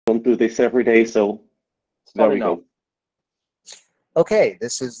don't do this every day, so there we go. Okay,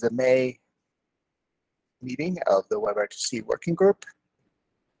 this is the May meeting of the WebRTC working group.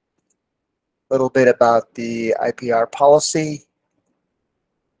 A little bit about the IPR policy.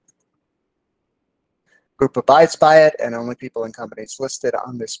 Group abides by it, and only people and companies listed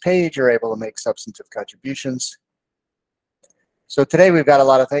on this page are able to make substantive contributions. So today we've got a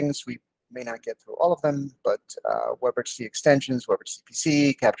lot of things. We may not get through all of them, but WebRTC extensions,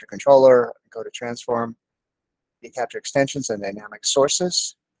 WebRTC-PC, CaptureController, Encoded transform, the capture extensions, and dynamic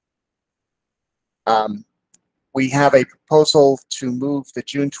sources. We have a proposal to move the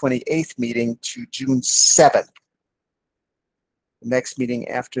June 28th meeting to June 7th. The next meeting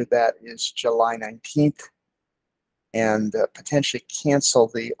after that is July 19th, and potentially cancel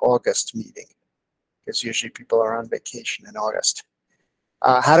the August meeting, because usually people are on vacation in August.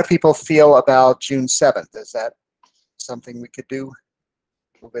 How do people feel about June 7th? Is that something we could do?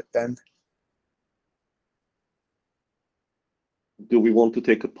 Move it then? Do we want to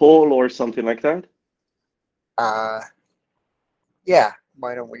take a poll or something like that? Yeah,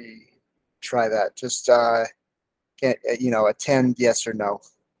 why don't we try that? Just attend, yes or no.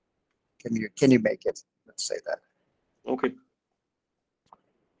 Can you make it? Let's say that. Okay.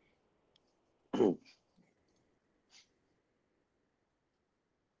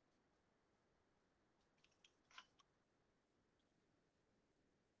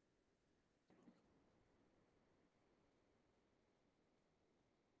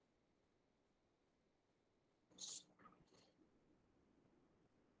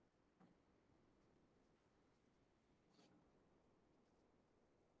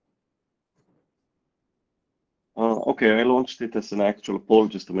 Okay, I launched it as an actual poll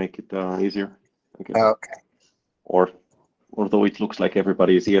just to make it easier. Okay. Or although it looks like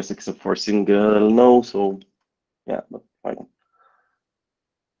everybody is yes except for a single no, so yeah, but fine.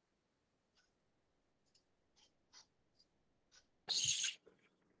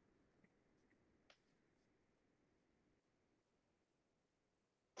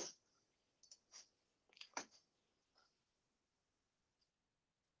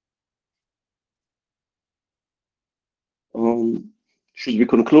 Should we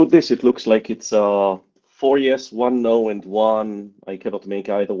conclude this? It looks like it's 4 yes, 1 no, and 1 I cannot make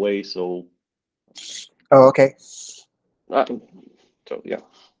either way. So. Oh, okay. So yeah,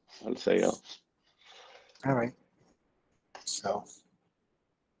 I'll say. All right. So.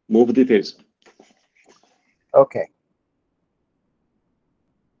 Move it is. Okay.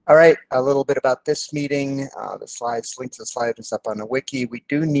 All right, a little bit about this meeting. The slides, link to the slide is up on the wiki. We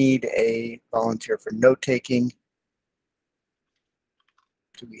do need a volunteer for note-taking.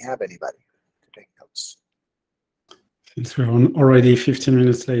 Do we have anybody to take notes? Since we're already 15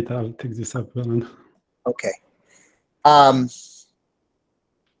 minutes late, I'll take this up, Alan. Okay. All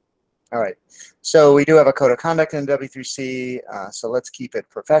right. So we do have a code of conduct in W3C. So let's keep it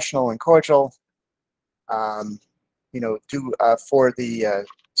professional and cordial. For the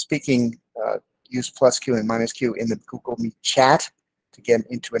speaking, use +Q and -Q in the Google Meet chat to get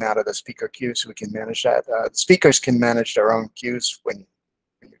into and out of the speaker queue, so we can manage that. The speakers can manage their own queues when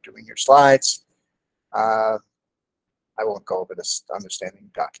you're doing your slides. I won't go over this understanding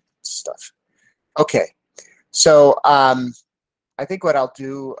documents stuff. Okay, so I think what I'll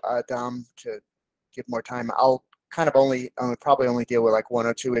do, Dom, to give more time, I'll kind of probably only deal with like 1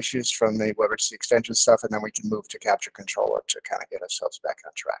 or 2 issues from the WebRTC extension stuff, and then we can move to CaptureController to kind of get ourselves back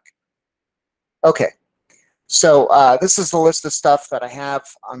on track. Okay, so this is the list of stuff that I have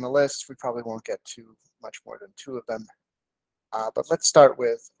on the list. We probably won't get to much more than 2 of them. But let's start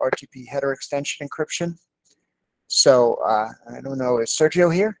with RTP header extension encryption. So I don't know, is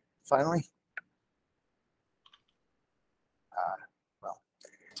Sergio here finally?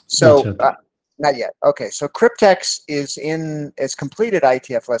 Not yet. Okay, so Cryptex is completed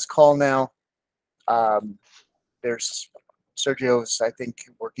ITFLS call now. There's Sergio's, I think,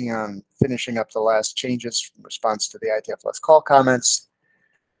 working on finishing up the last changes in response to the ITFLS call comments.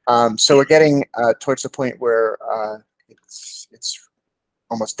 So we're getting towards the point where it's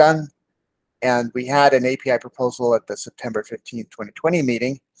almost done. And we had an API proposal at the September 15, 2020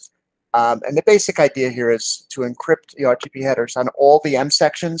 meeting. And the basic idea here is to encrypt the RTP headers on all the M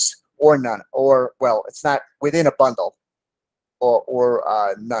sections or none, or, well, it's not within a bundle, or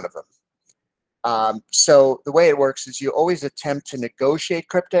none of them. So the way it works is you always attempt to negotiate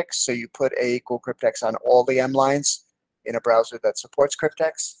cryptex. So you put A equal cryptex on all the M lines in a browser that supports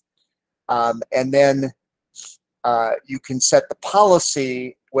cryptex. And then you can set the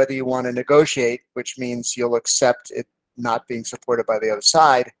policy whether you want to negotiate, which means you'll accept it not being supported by the other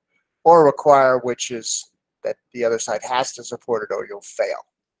side, or require, which is that the other side has to support it or you'll fail.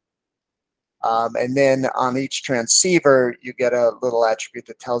 And then on each transceiver, you get a little attribute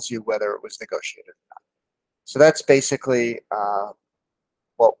that tells you whether it was negotiated or not. So that's basically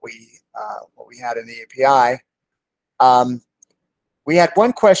what we had in the API. We had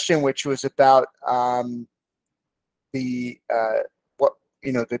one question which was about the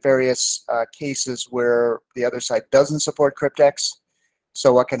various cases where the other side doesn't support cryptex.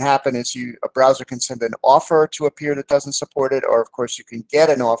 So what can happen is a browser can send an offer to a peer that doesn't support it, or of course you can get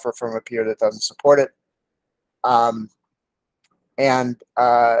an offer from a peer that doesn't support it.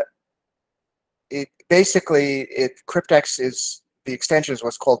 It basically, cryptex is the extension is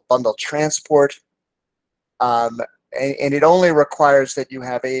what's called bundle transport, and it only requires that you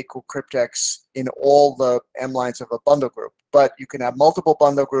have A equal cryptex in all the M lines of a bundle group. But you can have multiple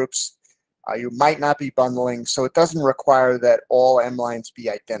bundle groups. You might not be bundling, so it doesn't require that all M lines be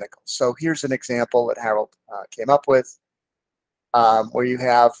identical. So here's an example that Harold came up with, where you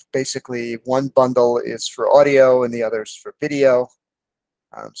have basically one bundle is for audio and the other is for video.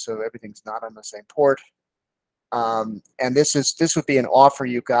 So everything's not on the same port. And this would be an offer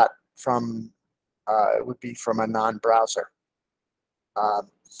you got from, it would be from a non-browser.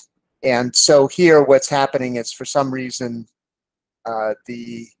 And so here what's happening is, for some reason,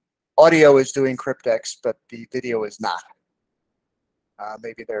 the audio is doing cryptex, but the video is not.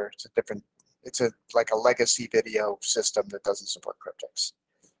 Maybe it's a different, like a legacy video system that doesn't support cryptex.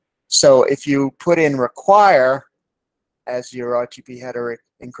 So if you put in require as your RTP header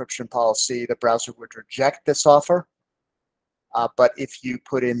encryption policy, the browser would reject this offer. But if you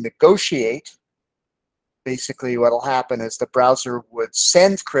put in negotiate, basically what will happen is the browser would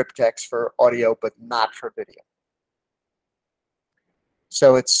send cryptex for audio, but not for video.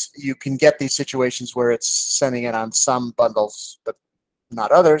 So you can get these situations where it's sending it on some bundles, but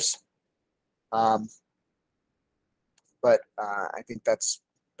not others. But I think that's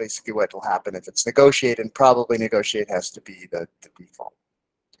basically what will happen if it's negotiate, and probably negotiate has to be the default.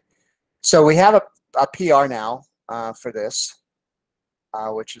 So we have a PR now for this,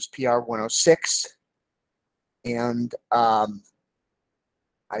 which is PR 106. And I'd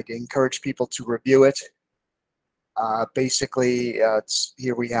encourage people to review it. Basically,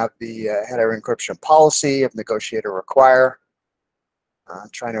 here we have the header encryption policy of negotiate or require.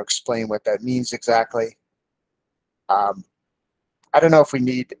 Trying to explain what that means exactly. I don't know if we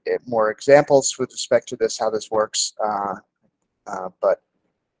need more examples with respect to this, how this works, but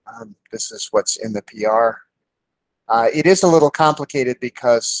this is what's in the PR. It is a little complicated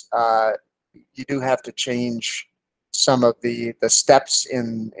because you do have to change some of the steps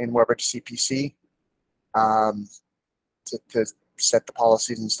in WebRTC-PC to set the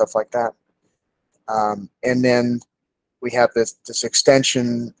policies and stuff like that. And then we have this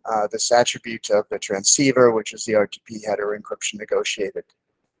extension, this attribute of the transceiver, which is the RTP header encryption negotiated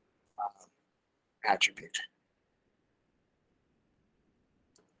attribute.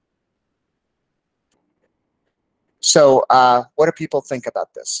 So what do people think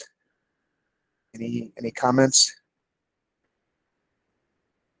about this? Any comments?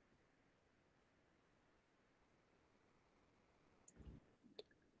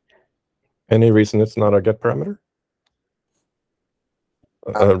 Any reason it's not a get parameter?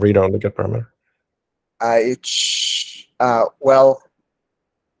 Read only get parameter?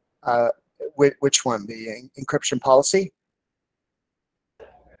 Which one? The encryption policy?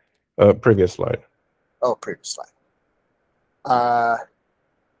 Previous slide. Oh, previous slide.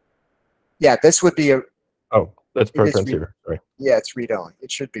 Yeah, this would be a. Oh, that's per transceiver. Sorry. Yeah, it's read only.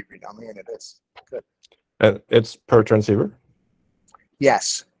 It should be read only, and it is. Good. And it's per transceiver?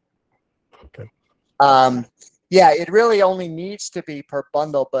 Yes. Okay. Yeah, it really only needs to be per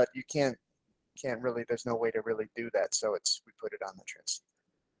bundle, but you can't really. There's no way to really do that, so we put it on the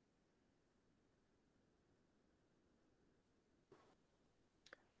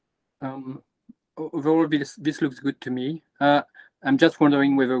transceiver. Overall, this looks good to me. I'm just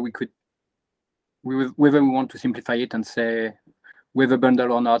wondering whether whether we want to simplify it and say whether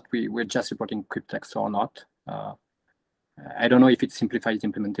bundle or not, we're just supporting cryptex or not. I don't know if it simplifies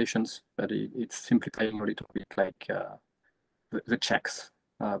implementations, but it's simplifying a little bit, like the checks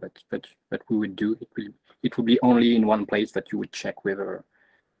that we would do. It would be only in one place that you would check whether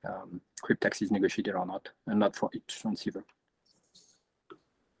cryptex is negotiated or not, and not for each transceiver.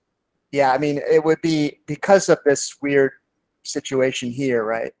 Yeah, I mean, it would be because of this weird situation here,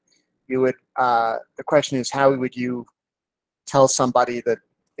 right? You would. The question is, how would you tell somebody that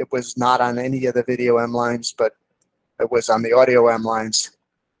it was not on any of the video M lines, but it was on the audio M lines?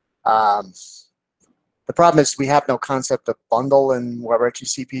 The problem is we have no concept of bundle in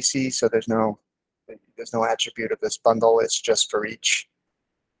WebRTC-PC, so there's no attribute of this bundle. It's just for each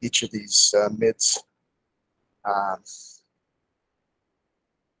each of these mids. I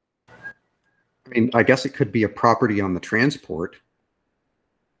mean, I guess it could be a property on the transport,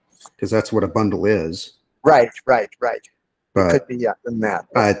 because that's what a bundle is. Right. But It could be in that.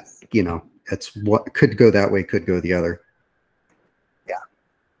 you know, it's what could go that way, could go the other.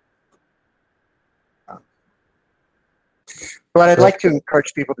 What I'd like to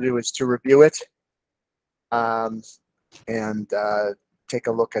encourage people to do is to review it and take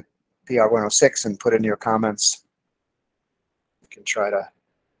a look at PR106 and put in your comments. You can try to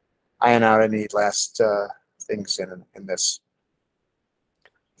iron out any last things in this.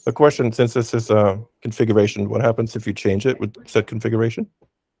 A question, since this is a configuration, what happens if you change it with set configuration?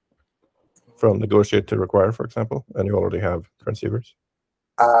 From negotiate to require, for example, and you already have transceivers?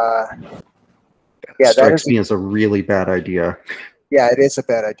 Yeah, that Strikes me as a really bad idea. Yeah, it is a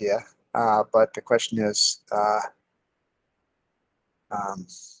bad idea. But the question is,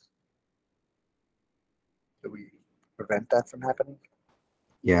 do we prevent that from happening?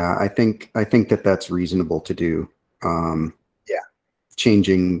 Yeah, I think that that's reasonable to do. Yeah,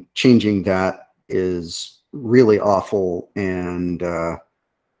 changing that is really awful, and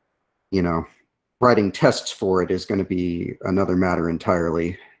you know, writing tests for it is going to be another matter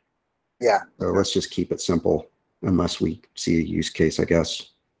entirely. Yeah. So let's just keep it simple, unless we see a use case, I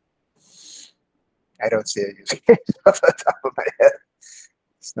guess. I don't see a use case off the top of my head.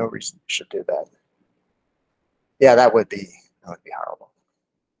 There's no reason you should do that. Yeah, that would be horrible.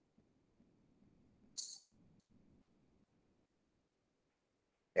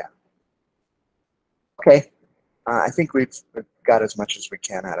 Yeah. Okay. I think we've got as much as we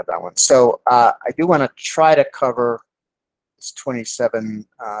can out of that one. So I do want to try to cover this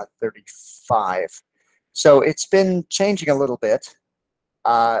 2735. So it's been changing a little bit.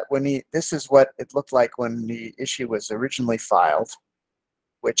 This is what it looked like when the issue was originally filed,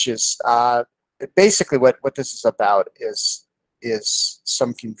 which is basically what this is about is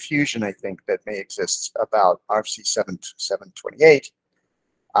some confusion, I think, that may exist about RFC 728.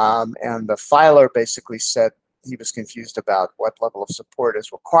 And the filer basically said he was confused about what level of support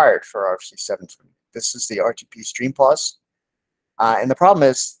is required for RFC 728. This is the RTP stream pause. And the problem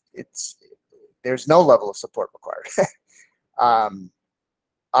is there's no level of support required.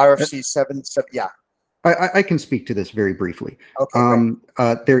 RFC 7, yeah. I can speak to this very briefly. Okay,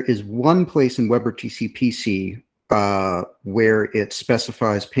 there is one place in WebRTC-PC where it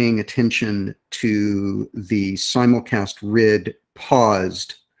specifies paying attention to the simulcast RID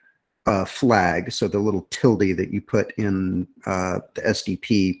paused flag, so the little tilde that you put in the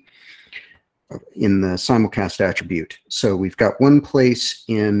SDP in the simulcast attribute. So we've got one place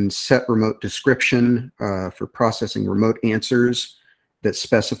in set remote description for processing remote answers that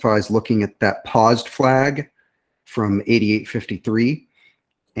specifies looking at that paused flag from 8853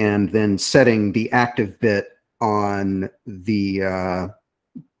 and then setting the active bit on the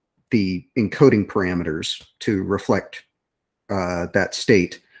encoding parameters to reflect that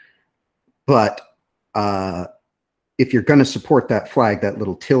state. But if you're going to support that flag, that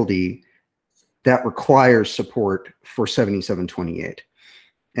little tilde, that requires support for 7728.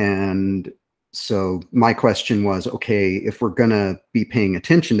 And so my question was, okay, if we're going to be paying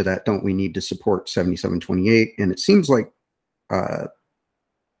attention to that, don't we need to support 7728? And it seems like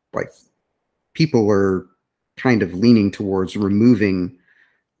people are kind of leaning towards removing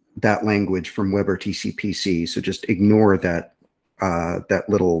that language from WebRTC-PC. So just ignore that that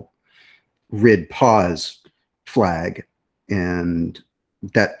little RID pause flag, and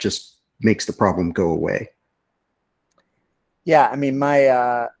that just makes the problem go away. Yeah, I mean,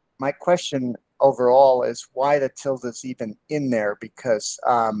 my question overall is why the tilde is even in there, because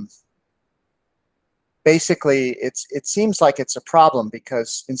basically it seems like it's a problem,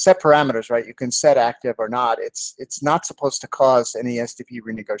 because in set parameters, right, you can set active or not. It's not supposed to cause any SDP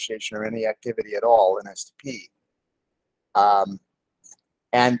renegotiation or any activity at all in SDP.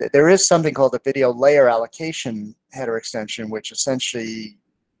 And there is something called the video layer allocation header extension, which essentially,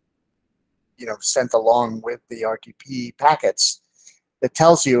 sent along with the RTP packets, that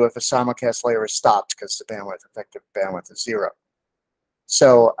tells you if a simulcast layer is stopped because the effective bandwidth is 0.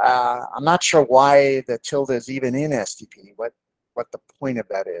 So I'm not sure why the tilde is even in SDP. What the point of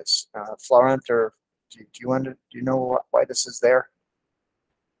that is? Florent, or do you know why this is there?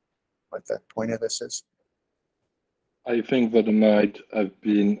 What the point of this is? I think that it might have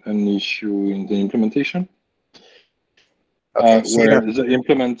been an issue in the implementation, okay, where the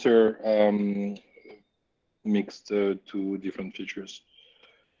implementer mixed two different features.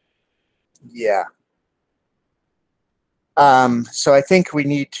 Yeah. So I think we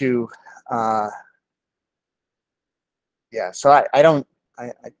need to. Yeah. So I don't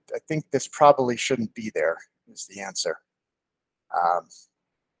I think this probably shouldn't be there, is the answer. I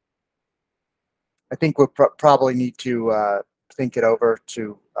think we'll probably need to think it over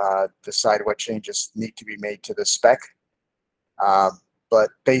to decide what changes need to be made to the spec. But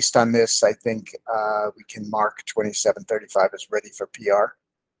based on this, I think we can mark 2735 as ready for PR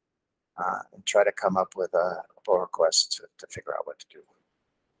and try to come up with a pull request to figure out what to do.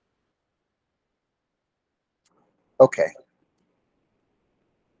 Okay.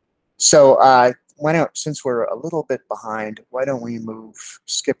 So why don't, since we're a little bit behind, why don't we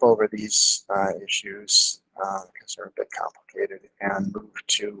skip over these issues because they're a bit complicated, and move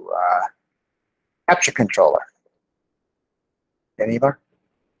to CaptureController. Ivar?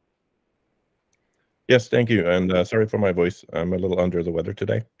 Yes, thank you. And sorry for my voice. I'm a little under the weather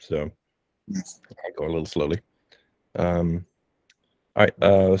today, so I go a little slowly. All right,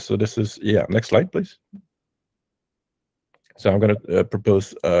 so this is, next slide, please. So I'm going to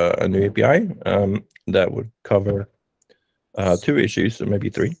propose a new API that would cover 2 issues, or maybe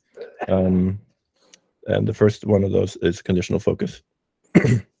 3. And the first one of those is conditional focus.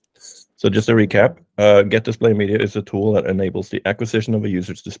 So just to recap, getDisplayMedia is a tool that enables the acquisition of a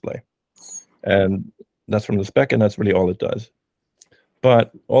user's display. And that's from the spec, and that's really all it does.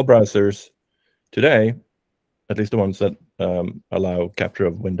 But all browsers today, at least the ones that allow capture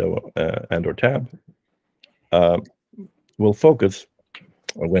of window and or tab, will focus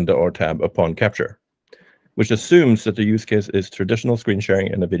a window or tab upon capture, which assumes that the use case is traditional screen sharing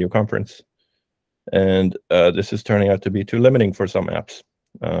in a video conference. And this is turning out to be too limiting for some apps.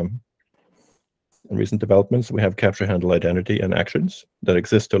 In recent developments, we have capture handle identity and actions that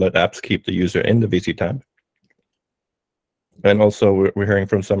exist to let apps keep the user in the VC tab. And also, we're hearing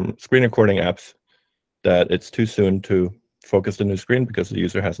from some screen recording apps that it's too soon to focus the new screen because the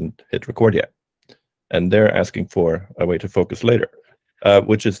user hasn't hit record yet. And they're asking for a way to focus later,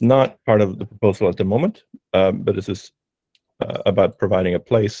 which is not part of the proposal at the moment, but this is about providing a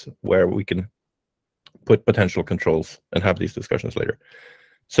place where we can put potential controls and have these discussions later.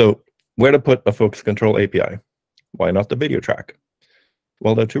 So where to put a focus control API? Why not the video track?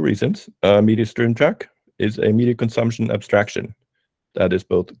 Well, there are 2 reasons. Media stream track is a media consumption abstraction that is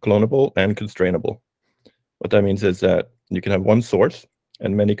both clonable and constrainable. What that means is that you can have one source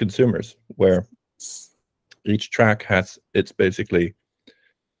and many consumers, where each track has basically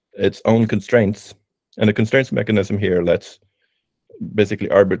its own constraints. And the constraints mechanism here lets basically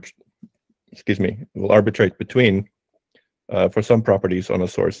will arbitrate between, for some properties on a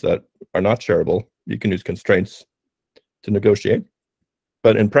source that are not shareable, you can use constraints to negotiate.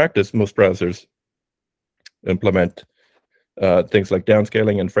 But in practice, most browsers implement things like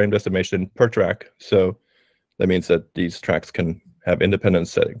downscaling and frame decimation per track. So that means that these tracks can have independent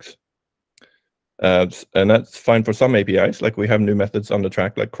settings. And that's fine for some APIs. Like we have new methods on the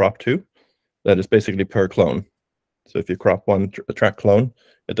track, like crop2, that is basically per clone. So if you crop one track clone,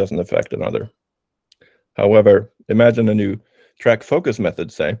 it doesn't affect another. However, imagine a new track focus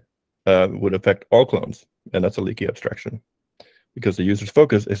method, say, would affect all clones, and that's a leaky abstraction, because the user's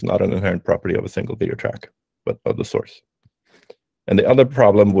focus is not an inherent property of a single video track, but of the source. And the other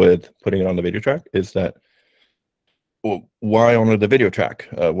problem with putting it on the video track is that, well, why only the video track?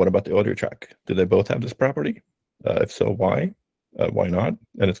 What about the audio track? Do they both have this property? If so, why? Why not?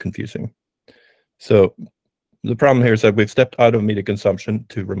 And it's confusing. So the problem here is that we've stepped out of media consumption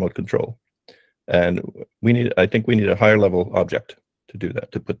to remote control. And I think we need a higher level object to do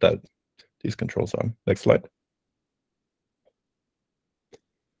that, to put these controls on. Next slide.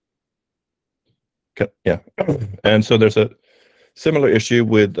 Okay, yeah. And so there's a similar issue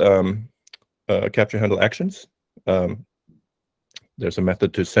with capture handle actions. There's a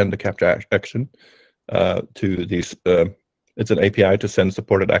method to send the capture action to these. It's an API to send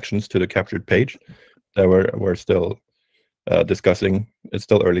supported actions to the captured page that we're still discussing. It's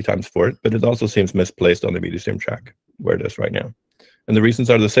still early times for it, but it also seems misplaced on the media stream track where it is right now. And the reasons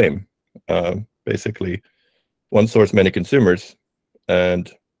are the same. Basically, one source, many consumers, and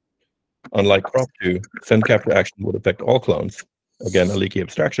unlike crop2, send capture action would affect all clones. Again, a leaky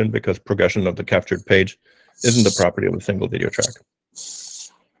abstraction because progression of the captured page isn't the property of a single video track.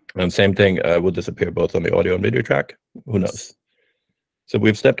 And same thing would disappear both on the audio and video track. Who knows? So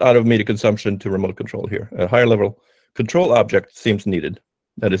we've stepped out of media consumption to remote control here. A higher level control object seems needed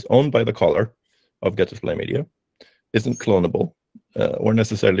that is owned by the caller of getDisplayMedia, isn't clonable, or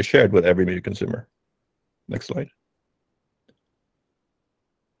necessarily shared with every media consumer. Next slide.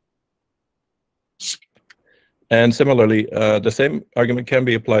 And similarly, the same argument can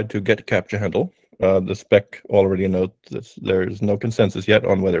be applied to getCaptureHandle. The spec already notes that there is no consensus yet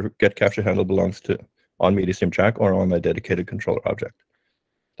on whether getCaptureHandle belongs to on media stream track or on a dedicated controller object.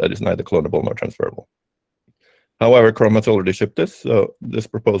 that is neither clonable nor transferable. However, Chrome has already shipped this, so this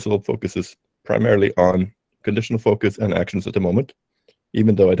proposal focuses primarily on conditional focus and actions at the moment,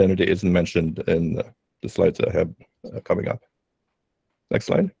 even though identity isn't mentioned in the slides I have coming up. Next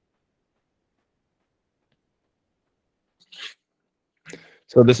slide.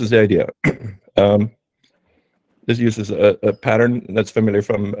 So this is the idea. This uses a pattern that's familiar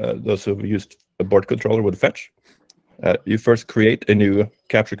from those who've used a board controller with fetch. You first create a new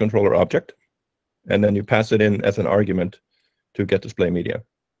CaptureController object, and then you pass it in as an argument to get display media.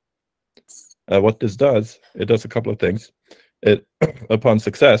 What this does, it does a couple of things. Upon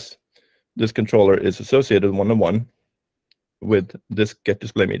success, this controller is associated one-to-one with this get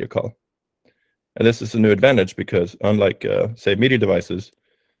display media call. And this is a new advantage because unlike, say, media devices,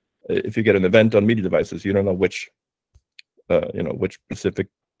 if you get an event on media devices, you don't know which, which specific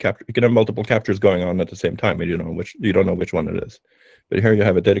capture. You can have multiple captures going on at the same time, and you don't know which one it is. But here you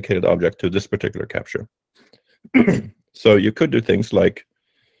have a dedicated object to this particular capture. So you could do things like,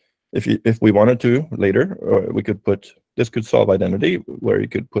 if we wanted to later, or we could put this could solve identity, where you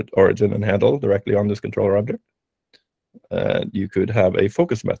could put origin and handle directly on this controller object. And you could have a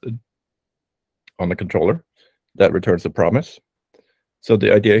focus method on the controller that returns a promise. So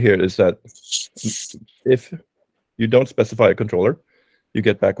the idea here is that if you don't specify a controller, you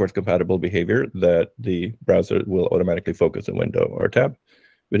get backwards compatible behavior that the browser will automatically focus a window or a tab.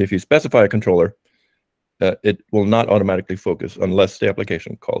 But if you specify a controller, it will not automatically focus unless the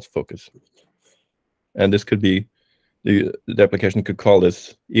application calls focus. And this could be, the application could call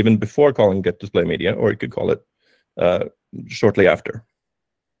this even before calling get display media, or it could call it shortly after.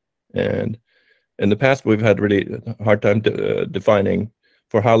 And in the past, we've had really a hard time defining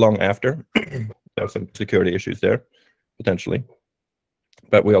for how long after. There's some security issues there, potentially.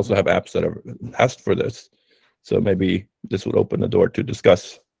 But we also have apps that have asked for this. So maybe this would open the door to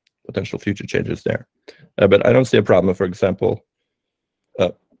discuss potential future changes there. But I don't see a problem, for example,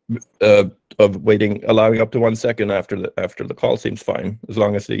 of waiting, allowing up to 1 second after the call seems fine, as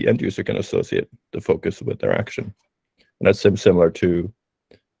long as the end user can associate the focus with their action. And that's similar to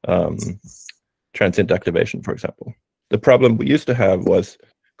transient activation, for example. The problem we used to have was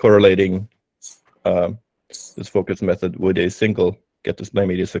correlating this focus method with a single get display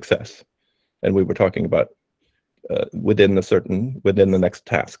media success. And we were talking about within the next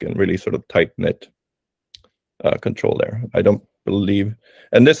task, and really sort of tight-knit control there. I don't believe,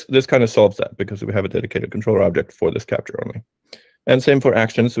 and this kind of solves that because we have a dedicated controller object for this capture only. And same for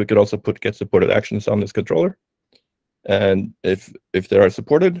actions. We could also put get supported actions on this controller. And if they are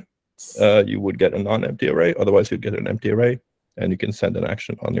supported, you would get a non-empty array. Otherwise, you'd get an empty array, and you can send an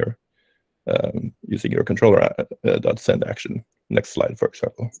action on your using your controller .send action. Next slide, for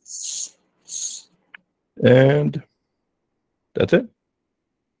example. And that's it.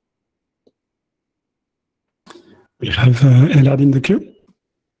 We have Elad in the queue.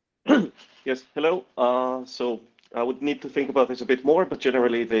 Yes, hello. So I would need to think about this a bit more, but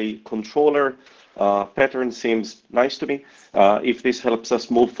generally the controller pattern seems nice to me. If this helps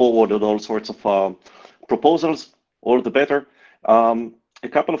us move forward on all sorts of proposals, all the better. A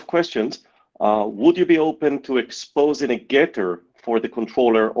couple of questions. Would you be open to exposing a getter for the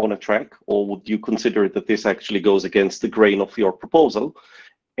controller on a track, or would you consider that this actually goes against the grain of your proposal?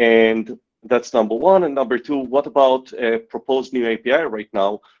 And that's number one. And number two, what about a proposed new API right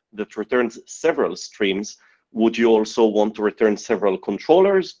now that returns several streams? Would you also want to return several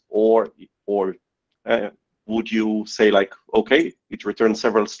controllers, or would you say like, okay, it returns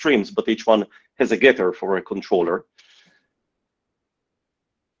several streams, but each one has a getter for a controller?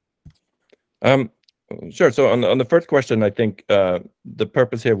 Sure. So on the first question, I think the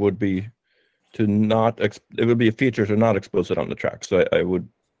purpose here would be to not, it would be a feature to not expose it on the track. So I would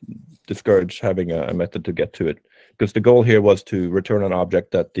discourage having a method to get to it, because the goal here was to return an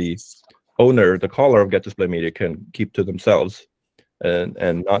object that the owner, the caller of get display media, can keep to themselves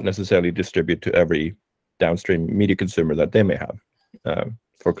and not necessarily distribute to every downstream media consumer that they may have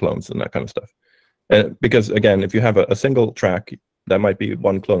for clones and that kind of stuff. Because again, if you have a single track, that might be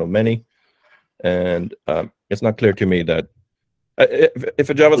one clone of many. And it's not clear to me that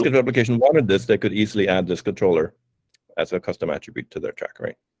if a JavaScript application wanted this, they could easily add this controller as a custom attribute to their track,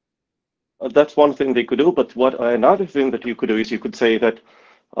 right? That's one thing they could do, but another thing that you could do is you could say that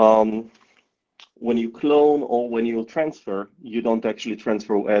when you clone or when you transfer, you don't actually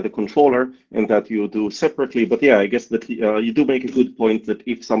transfer the controller, and that you do separately. But yeah, I guess that you do make a good point that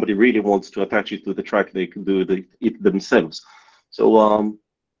if somebody really wants to attach it to the track, they can do it themselves. So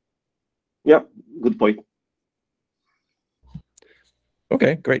yeah, good point.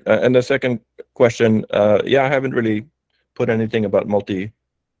 Okay, great. And the second question, yeah, I haven't really put anything about multi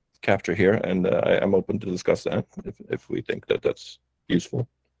capture here, and I'm open to discuss that if we think that that's useful.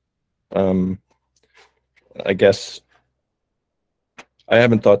 I guess I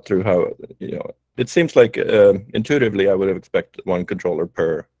haven't thought through how, it seems like intuitively I would have expected one controller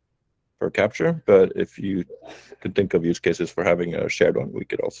per capture, but if you could think of use cases for having a shared one, we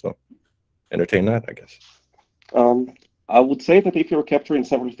could also entertain that, I guess. I would say that if you're capturing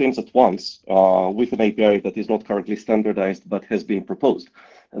several things at once with an API that is not currently standardized but has been proposed,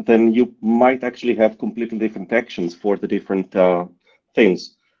 then you might actually have completely different actions for the different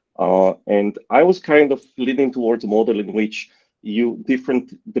things. And I was kind of leaning towards a model in which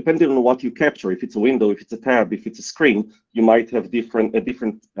depending on what you capture, if it's a window, if it's a tab, if it's a screen, you might have a different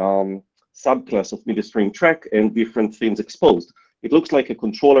subclass of media stream track and different things exposed. It looks like a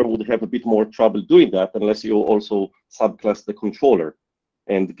controller would have a bit more trouble doing that unless you also subclass the controller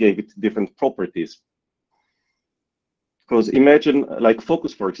and gave it different properties. Because imagine, like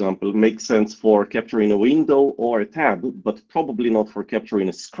focus, for example, makes sense for capturing a window or a tab, but probably not for capturing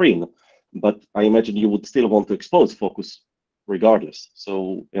a screen. But I imagine you would still want to expose focus regardless.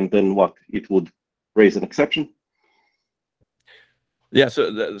 So, and then what? It would raise an exception? Yeah,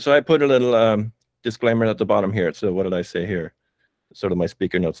 so I put a little disclaimer at the bottom here. So what did I say here? Sort of my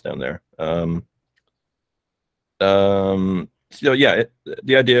speaker notes down there. So yeah,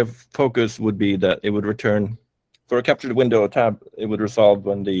 the idea of focus would be that it would return for a captured window or tab. It would resolve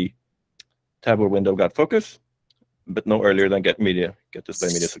when the tab or window got focus, but no earlier than get display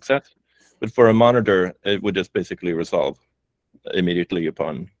media success. But for a monitor, it would just basically resolve immediately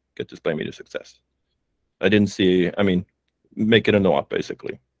upon get display media success. I didn't see. I mean, make it a no-op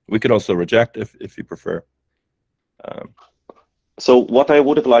basically. We could also reject if you prefer. So what I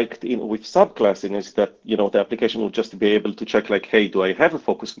would have liked with subclassing is that the application would just be able to check like, hey, do I have a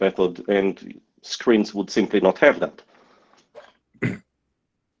focus method? And screens would simply not have that.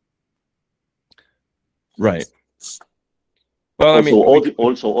 Right. Well,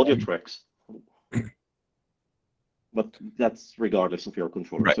 also audio tracks. But that's regardless of your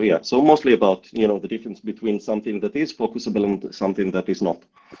controller. Right. So yeah, so mostly about the difference between something that is focusable and something that is not.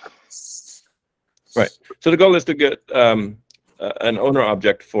 Right. So the goal is to get an owner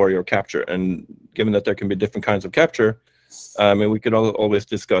object for your capture, and given that there can be different kinds of capture, and we could always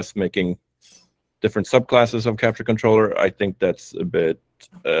discuss making different subclasses of capture controller. I think that's a bit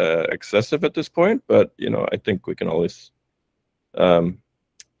excessive at this point, but I think we can always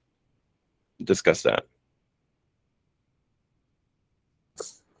discuss that.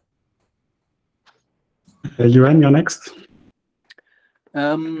 Yuan, you're next.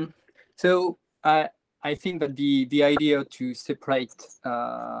 So I think that the idea to separate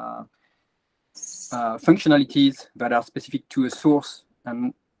functionalities that are specific to a source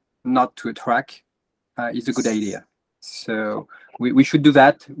and not to a track is a good idea. So we should do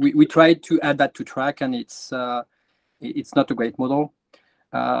that. We tried to add that to track, and it's not a great model.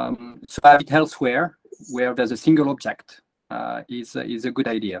 So have it elsewhere where there's a single object is a good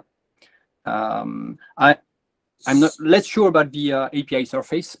idea. I'm not less sure about the API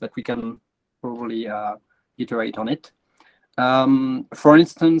surface, but we can probably iterate on it. For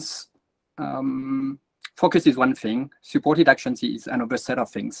instance, focus is one thing, supported actions is another set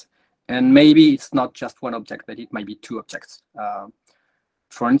of things. And maybe it's not just one object, but it might be two objects.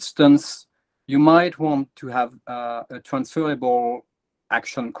 For instance, you might want to have a transferable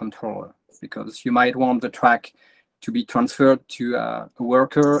action controller, because you might want the track to be transferred to a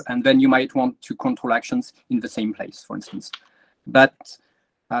worker, and then you might want to control actions in the same place, for instance. But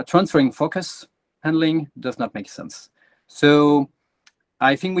transferring focus handling does not make sense. So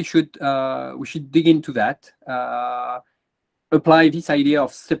I think we should dig into that, apply this idea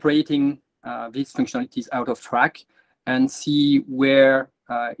of separating these functionalities out of track, and see where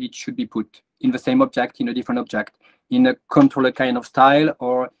it should be put in the same object, in a different object, in a controller kind of style,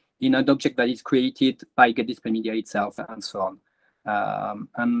 or in an object that is created by getDisplayMedia itself, and so on.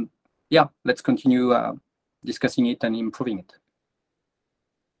 And yeah, let's continue discussing it and improving it.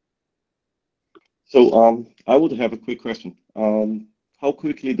 So I would have a quick question. How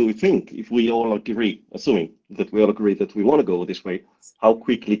quickly do we think, if we all agree, assuming that we all agree that we want to go this way, how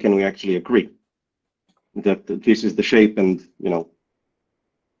quickly can we actually agree that this is the shape and,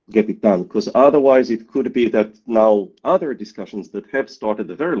 get it done? Because otherwise it could be that now other discussions that have started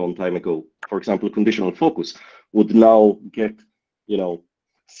a very long time ago, for example, conditional focus, would now get,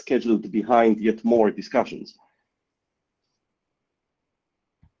 scheduled behind yet more discussions.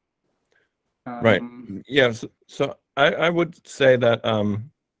 Right. Yes. So I would say that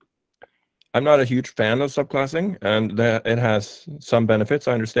I'm not a huge fan of subclassing, and that it has some benefits.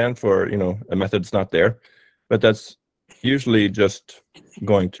 I understand for a method's not there, but that's usually just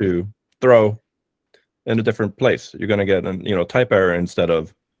going to throw in a different place. You're going to get a type error instead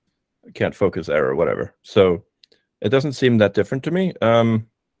of can't focus error or whatever. So it doesn't seem that different to me.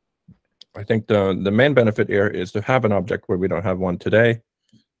 I think the main benefit here is to have an object where we don't have one today.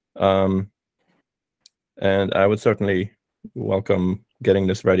 And I would certainly welcome getting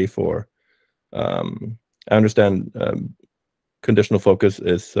this ready for, I understand conditional focus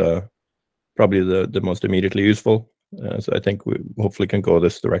is probably the most immediately useful. So I think we hopefully can go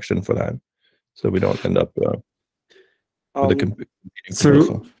this direction for that, so we don't end up with a competing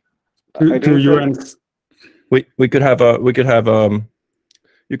proposal. We could have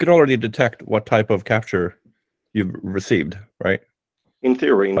you could already detect what type of capture you've received, right? In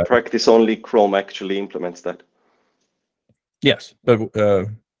theory, in practice, only Chrome actually implements that. Yes, but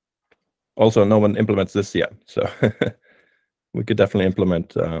also no one implements this yet, so we could definitely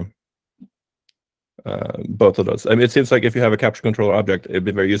implement both of those. I mean, it seems like if you have a capture controller object, it'd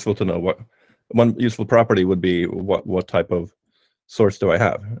be very useful to know what one useful property would be. What type of source do I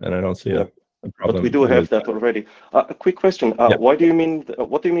have? And I don't see a problem. But we do have that already. A quick question: Why do you mean?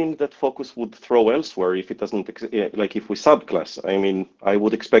 What do you mean that focus would throw elsewhere if it doesn't? Like if we subclass? I mean, I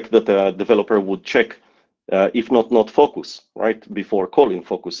would expect that the developer would check, if not focus, right, before calling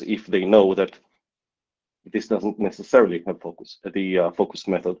focus, if they know that this doesn't necessarily have focus. The focus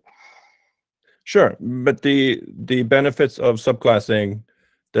method. Sure, but the benefits of subclassing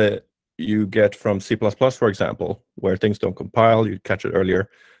that you get from C++, for example, where things don't compile, you catch it earlier,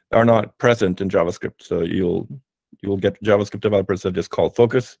 are not present in JavaScript. So you'll get JavaScript developers that just call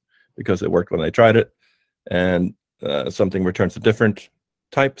focus because it worked when they tried it, and something returns a different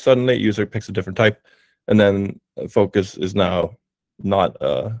type suddenly. User picks a different type, and then focus is now not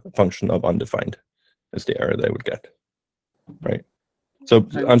a function of undefined. Is the error they would get, right? So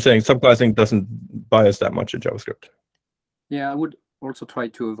I'm saying subclassing doesn't bias that much in JavaScript. Yeah, I would also try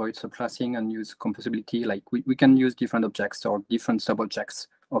to avoid subclassing and use composability. Like we can use different objects or different sub-objects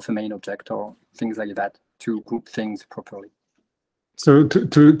of a main object or things like that to group things properly. So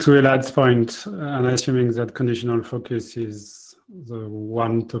to Elad's point, and assuming that conditional focus is the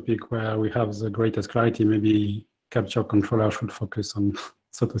one topic where we have the greatest clarity, maybe CaptureController should focus on,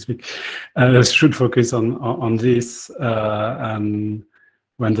 so to speak, should focus on this. And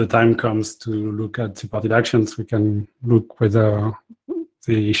when the time comes to look at supported actions, we can look whether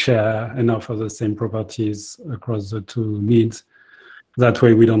they share enough of the same properties across the two needs. That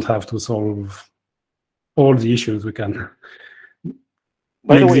way we don't have to solve all the issues. We can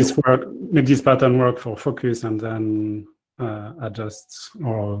make this pattern work for focus and then adjust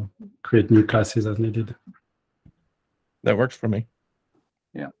or create new classes as needed. That works for me.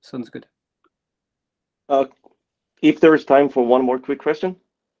 Yeah, sounds good. If there is time for one more quick question.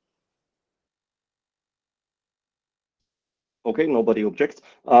 Okay, nobody objects.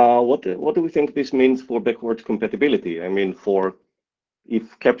 What do we think this means for backwards compatibility? I mean,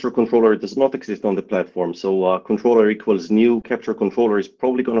 if CaptureController does not exist on the platform, so controller equals new CaptureController is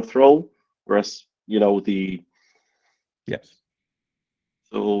probably going to throw, whereas yes.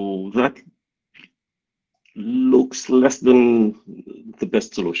 So that looks less than the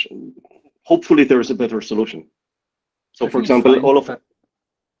best solution. Hopefully, there is a better solution. So, for example, all of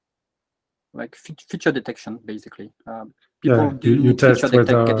like feature detection, basically. People do feature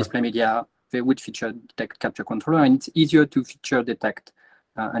detect get display media. They would feature detect CaptureController, and it's easier to feature detect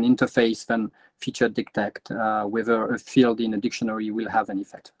an interface than feature detect whether a field in a dictionary will have an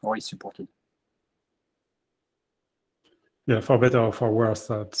effect or is supported. Yeah, for better or for worse,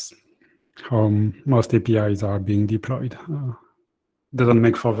 that's how most APIs are being deployed. Doesn't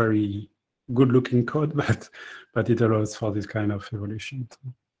make for very good-looking code, but it allows for this kind of evolution.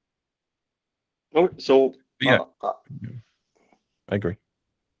 Okay, so yeah, I agree.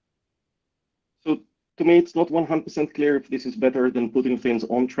 So to me, it's not 100% clear if this is better than putting things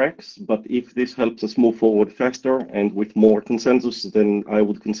on tracks, but if this helps us move forward faster and with more consensus, then I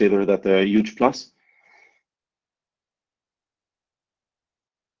would consider that a huge plus.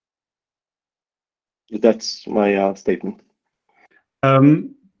 That's my statement.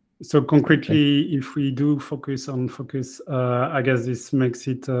 So concretely, if we do focus on focus, I guess this makes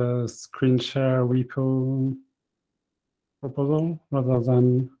it a screen share repo proposal rather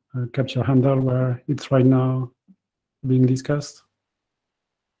than a capture handle where it's right now being discussed.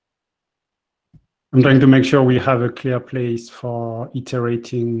 I'm trying to make sure we have a clear place for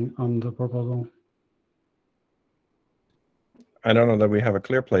iterating on the proposal. I don't know that we have a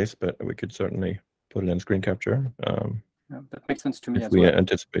clear place, but we could certainly put it in screen capture. Yeah, that makes sense to me as well. We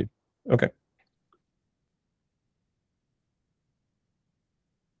anticipate. Okay.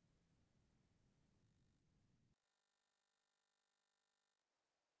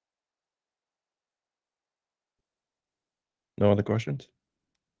 No other questions?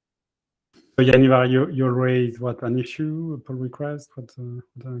 So Yanivar, you'll raise what, an issue, a pull request, what the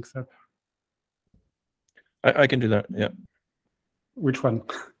next step? I can do that, yeah. Which one?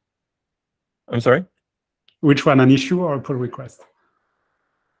 I'm sorry? Which one, an issue or a pull request?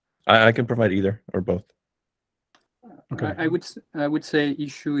 I can provide either or both. Okay. I would say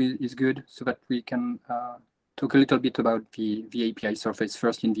issue is good, so that we can talk a little bit about the API surface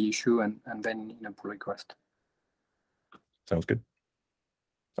first in the issue and then in a pull request. Sounds good.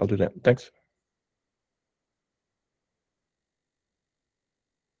 I'll do that. Thanks.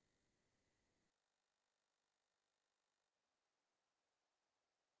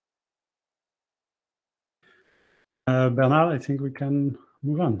 Bernard, I think we can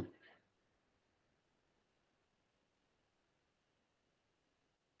move on.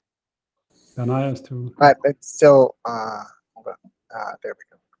 Bernard has to. It's still, hold on. There we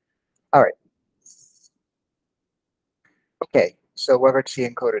go. All right. Okay, so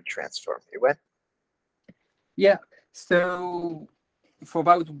WebRTC encoded transform. You went? Yeah, so for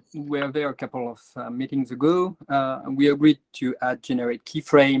those who were there a couple of meetings ago, we agreed to add generate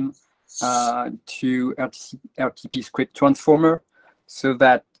keyframe to RTP script transformer, so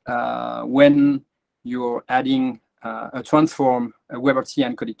that when you're adding a transform, a WebRTC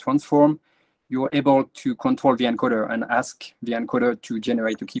encoded transform, you're able to control the encoder and ask the encoder to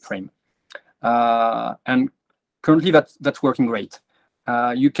generate a keyframe. And currently that's working great.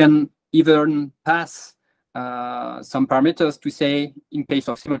 You can even pass some parameters to say, in case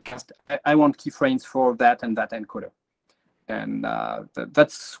of simulcast, I want keyframes for that and that encoder. And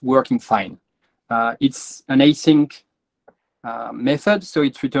that's working fine. It's an async method, so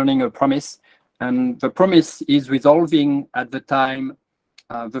it's returning a promise. And the promise is resolving at the time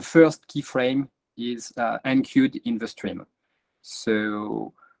the first keyframe is enqueued in the stream.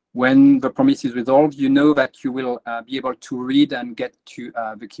 So when the promise is resolved, you know that you will be able to read and get to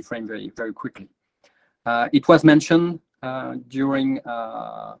the keyframe very, very quickly. It was mentioned during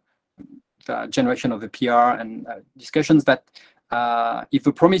the generation of the PR and discussions that if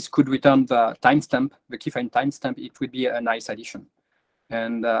the promise could return the timestamp, the keyframe timestamp, it would be a nice addition.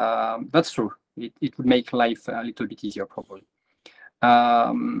 And that's true. It would make life a little bit easier, probably.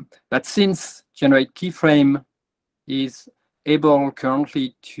 But since generate keyframe is able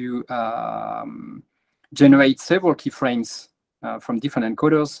currently to generate several keyframes from different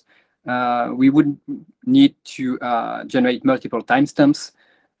encoders, we would need to generate multiple timestamps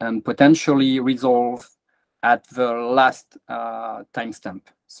and potentially resolve at the last timestamp.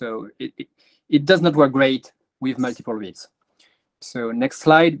 So it does not work great with multiple reads. So next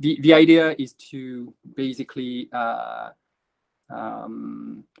slide. The idea is to basically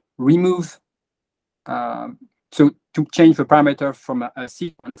remove, so to change the parameter from a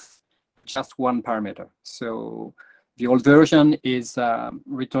sequence, just one parameter. So the old version is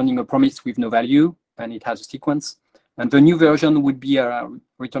returning a promise with no value, and it has a sequence. And the new version would be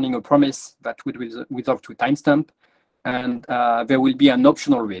returning a promise that would resolve to timestamp, and there will be an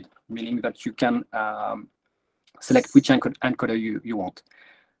optional read, meaning that you can select which encoder you want.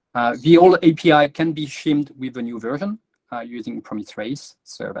 The old API can be shimmed with the new version using promise trace,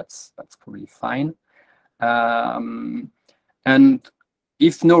 so that's probably fine. And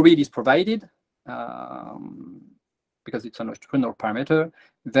if no read is provided, because it's an external parameter,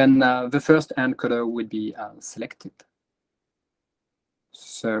 then the first encoder would be selected.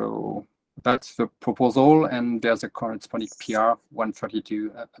 So that's the proposal, and there's a corresponding PR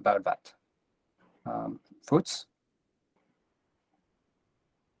 132 about that. Thoughts?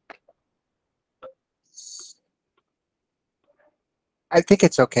 I think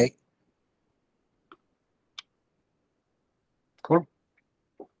it's okay. Cool.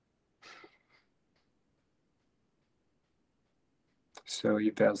 So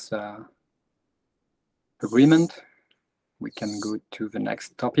if there's agreement, we can go to the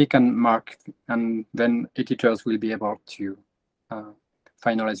next topic and mark, and then editors will be able to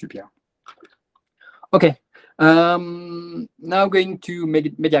finalize the PR. Okay. Now going to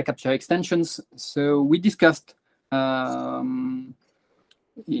media capture extensions. So we discussed in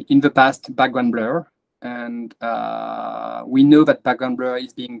the past background blur, and we know that background blur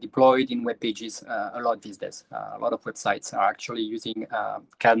is being deployed in web pages a lot these days. A lot of websites are actually using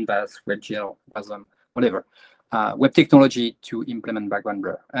Canvas, WebGL, WASM, whatever, web technology to implement background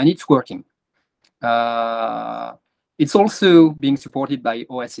blur, and it's working. It's also being supported by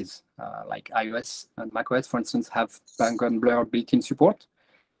OSs, like iOS and macOS, for instance, have background blur built-in support.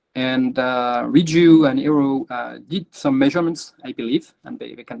 And Riju and Hero did some measurements, I believe, and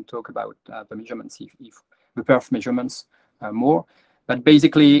they can talk about the measurements, if the perf measurements more. But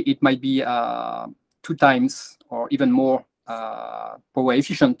basically, it might be 2 times or even more power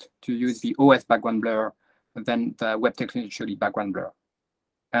efficient to use the OS background blur than the web technology background blur.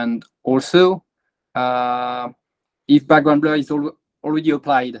 And also, if background blur is already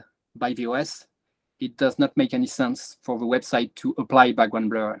applied by the OS, it does not make any sense for the website to apply background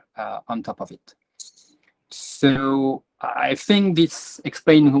blur on top of it. So I think this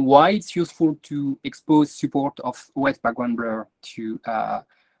explains why it's useful to expose support of OS background blur to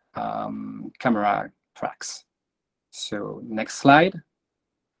camera tracks. So next slide.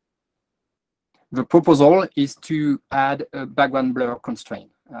 The proposal is to add a background blur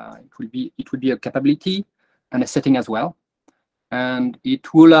constraint. It will be a capability and a setting as well, and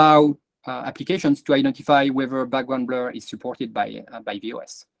it will allow applications to identify whether background blur is supported by the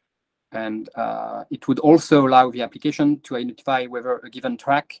OS. And it would also allow the application to identify whether a given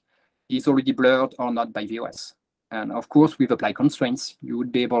track is already blurred or not by the OS. And of course, with apply constraints, you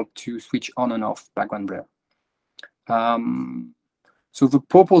would be able to switch on and off background blur. So the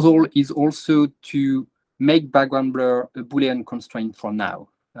proposal is also to make background blur a Boolean constraint for now.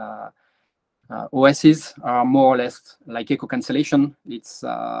 OSs are more or less like echo cancellation. It's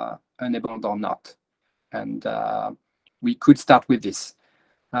enabled or not. And we could start with this.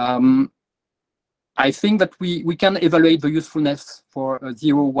 I think that we can evaluate the usefulness for a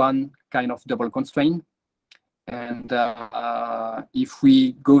 0-1 kind of double constraint. And if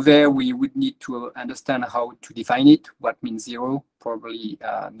we go there, we would need to understand how to define it. What means 0? Probably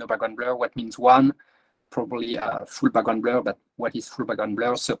no background blur. What means 1? Probably full background blur, but what is full background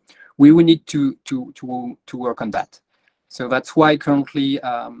blur? So we will need to work on that. So that's why currently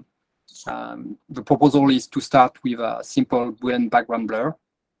the proposal is to start with a simple Boolean background blur.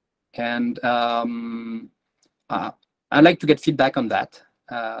 And I'd like to get feedback on that.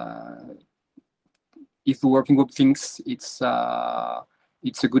 If the working group thinks it's a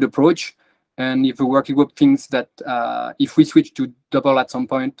good approach, and if the working group thinks that if we switch to double at some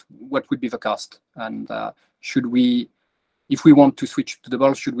point, what would be the cost? And should we, if we want to switch to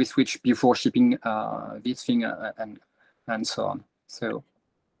double, should we switch before shipping this thing and so on? So,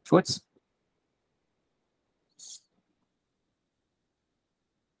 thoughts?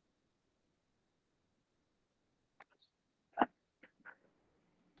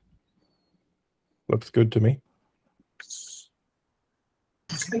 Looks good to me.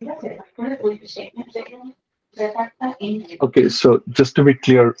 Okay, so just to be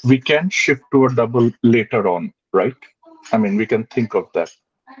clear, we can shift to a double later on, right? I mean, we can think of that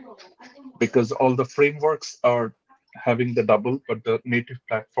because all the frameworks are having the double, but the native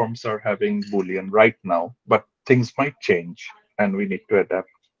platforms are having Boolean right now, but things might change and we need to adapt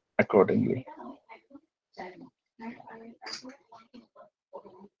accordingly.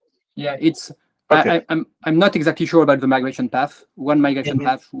 Yeah, it's. Okay. I'm not exactly sure about the migration path. One migration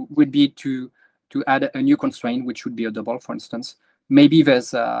path would be to add a new constraint, which would be a double, for instance. Maybe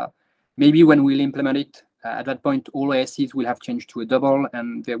there's maybe when we'll implement it, at that point, all OSs will have changed to a double,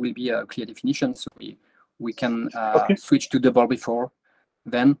 and there will be a clear definition, so we can switch to double before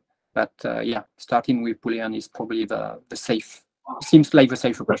then. But yeah, starting with Boolean is probably the safe. Seems like the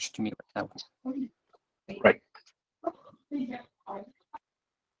safe approach to me right now. Right.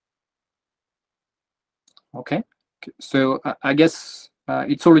 Okay, so I guess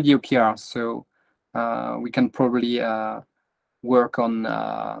it's already a PR, so we can probably work on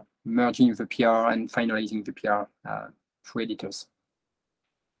merging the PR and finalizing the PR through editors.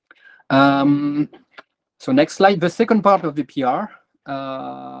 So next slide, the second part of the PR,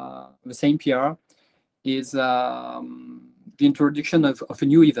 the same PR, is the introduction of a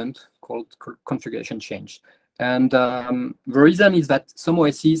new event called configuration change. And the reason is that some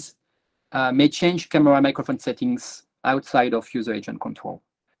OSs may change camera microphone settings outside of user agent control.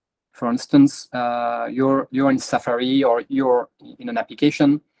 For instance, you're in Safari or you're in an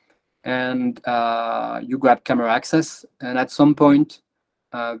application and you grab camera access, and at some point,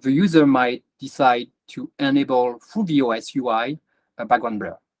 the user might decide to enable through the OS UI a background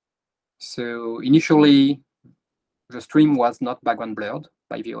blur. So initially, the stream was not background blurred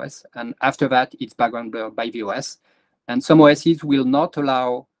by the OS, and after that, it's background blurred by the OS. And some OSs will not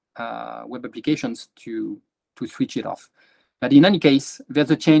allow web applications to switch it off. But in any case,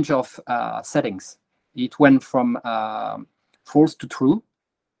 there's a change of settings. It went from false to true,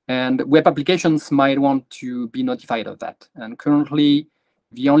 and web applications might want to be notified of that. And currently,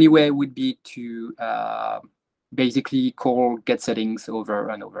 the only way would be to basically call get settings over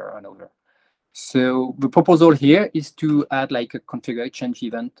and over and over. So the proposal here is to add like a configure change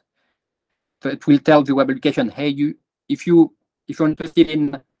event that will tell the web application, hey, if you're interested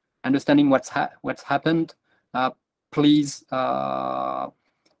in understanding what's happened, please call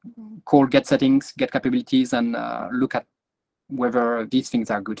get settings, get capabilities, and look at whether these things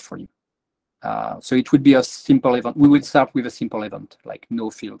are good for you. So it would be a simple event. We would start with a simple event, like no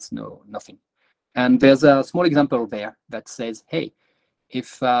fields, nothing. And there's a small example there that says, hey,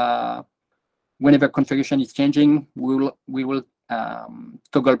 if whenever configuration is changing, we will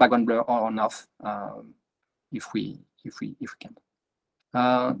toggle background blur on off if we can.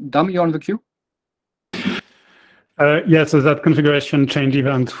 Dom, you're on the queue. Yeah, so that configuration change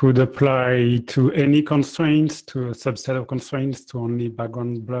event would apply to any constraints, to a subset of constraints, to only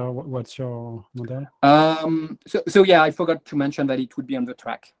background blur. What's your model? So yeah, I forgot to mention that it would be on the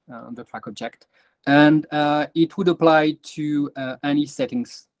track object, and it would apply to any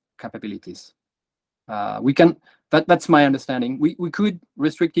settings capabilities. We can. That's my understanding. We could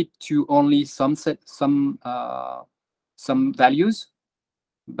restrict it to only some values,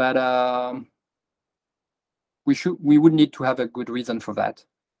 but we would need to have a good reason for that,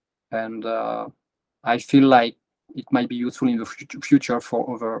 and I feel like it might be useful in the future for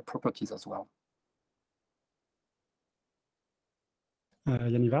other properties as well.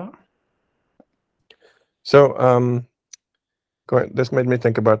 Yaniva? So this made me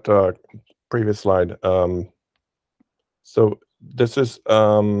think about previous slide. So this is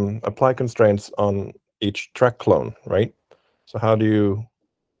apply constraints on each track clone, right? So how do you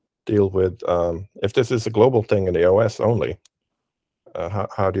deal with if this is a global thing in the OS only?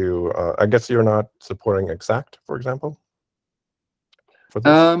 How do you? I guess you're not supporting exact, for example. For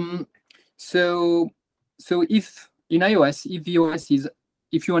this? So if in iOS,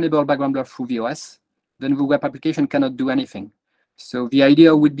 if you enable background blur through VOS, then the web application cannot do anything. So the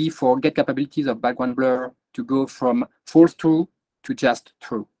idea would be for get capabilities of background blur to go from false true to just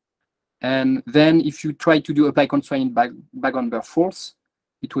true. And then if you try to do apply constraint background blur false,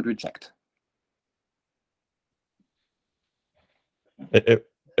 it would reject. It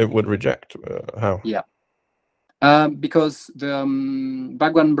would reject. How? Yeah. Because the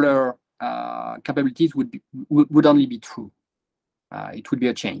background blur capabilities would only be true. It would be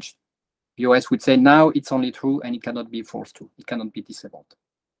a change. The OS would say now it's only true and it cannot be false true. It cannot be disabled.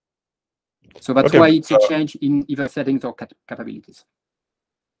 So that's why it's a change in either settings or capabilities.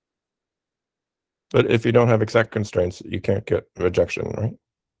 But if you don't have exact constraints, you can't get rejection, right?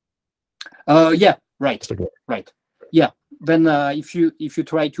 Yeah, right. Right. Yeah. Then if you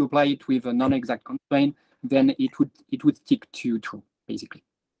try to apply it with a non-exact constraint, then it would stick to true, basically,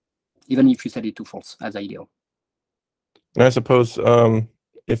 even if you set it to false as ideal. And I suppose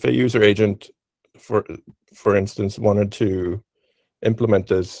if a user agent, for instance, wanted to implement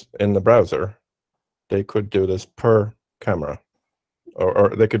this in the browser, they could do this per camera,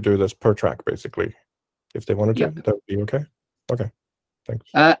 or they could do this per track, basically, if they wanted to. Yeah. That would be okay. Okay, thanks.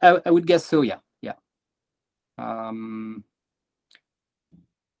 I would guess so. Yeah. Yeah.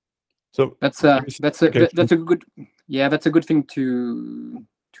 So that's a good thing to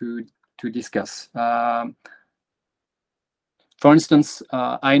discuss. For instance,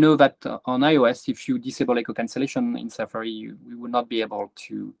 I know that on iOS, if you disable echo cancellation in Safari, we would not be able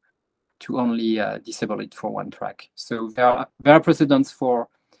to only disable it for one track. So there are precedents for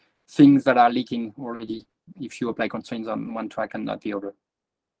things that are leaking already if you apply constraints on one track and not the other.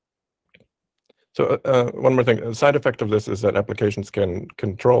 So one more thing, a side effect of this is that applications can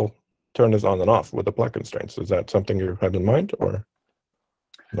turn this on and off with apply constraints. Is that something you had in mind, or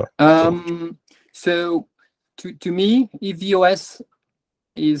no? So to me, if the OS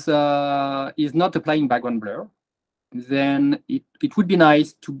is not applying background blur, then it would be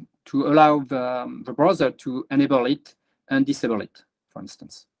nice to allow the browser to enable it and disable it, for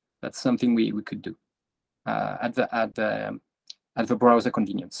instance. That's something we could do at the browser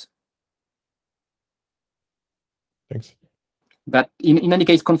convenience. Thanks. But in any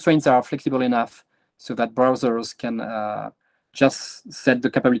case, constraints are flexible enough so that browsers can just set the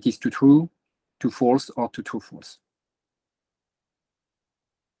capabilities to true, to false, or to true false.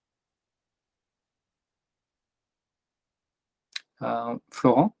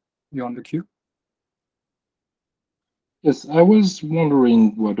 Florent, you're on the queue. Yes, I was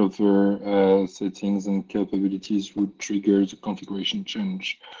wondering what other settings and capabilities would trigger the configuration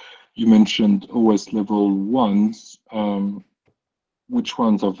change. You mentioned OS level ones. Which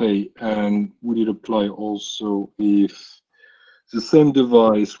ones are they? And would it apply also if the same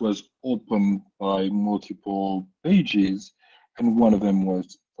device was opened by multiple pages and one of them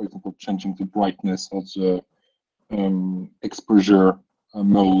was, for example, changing the brightness of the exposure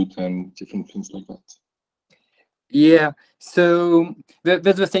mode and different things like that? Yeah, so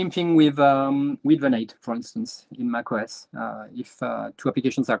that's the same thing with Venate, for instance, in macOS. If two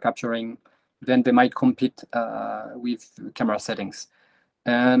applications are capturing, then they might compete with camera settings.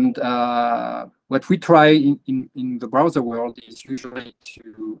 And what we try in the browser world is usually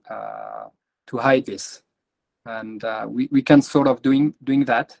to hide this. And we can sort of doing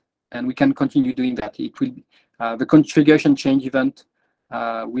that, and we can continue doing that. It will the configuration change event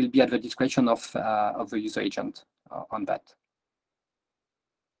will be at the discretion of the user agent on that.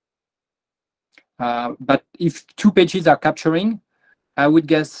 But if two pages are capturing, I would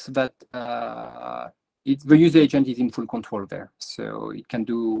guess that the user agent is in full control there, so it can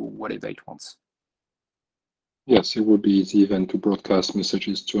do whatever it wants. Yes, it would be easy then to broadcast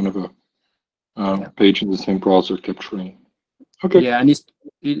messages to another page in the same browser capturing. Okay. Yeah, and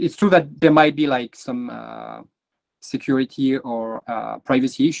it's true that there might be like some security or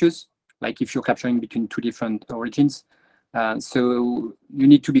privacy issues, like if you're capturing between two different origins. So you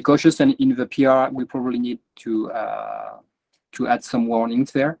need to be cautious, and in the PR, we probably need to add some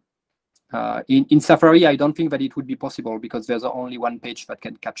warnings there. In Safari, I don't think that it would be possible because there's only one page that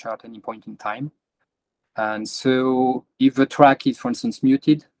can capture at any point in time. And so if the track is, for instance,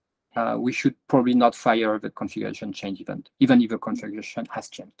 muted, we should probably not fire the configuration change event, even if the configuration has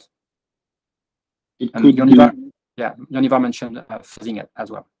changed. It And could Yanivar, yeah, Yanivar mentioned fuzzing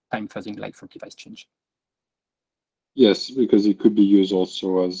as well, time fuzzing like for device change. Yes, because it could be used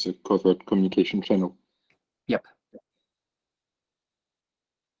also as a covert communication channel. Yep.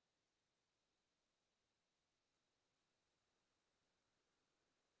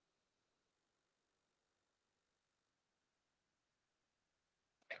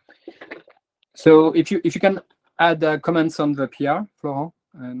 So if you can add comments on the PR, Florent,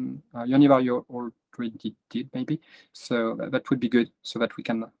 and Yanivar, you already did maybe, so that would be good, so that we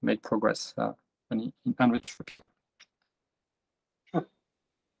can make progress and enrich the PR. Sure.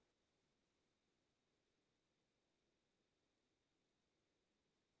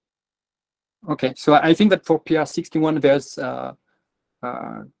 Okay, so I think that for PR61 there's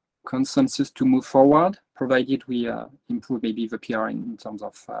consensus to move forward, provided we improve maybe the PR in terms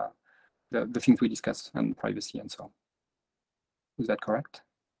of the things we discussed and privacy and so on. Is that correct?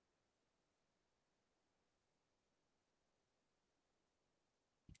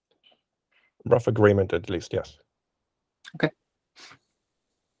 Rough agreement, at least, yes. Okay.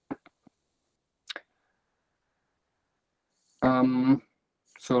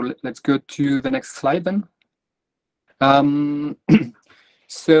 So let's go to the next slide then.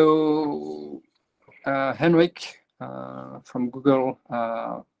 So Henrik from Google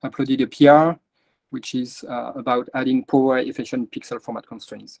uploaded a PR, which is about adding power-efficient pixel format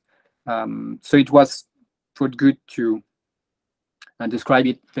constraints. So it was good to describe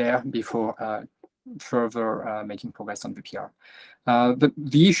it there before further making progress on the PR.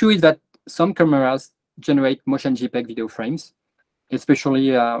 The issue is that some cameras generate motion JPEG video frames,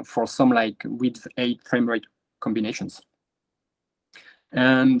 especially for some like with 8 frame rate combinations.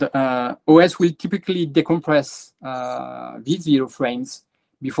 And OS will typically decompress these video frames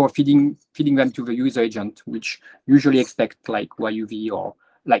before feeding them to the user agent, which usually expect like YUV or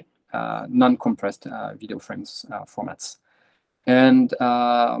like non-compressed video frames formats. And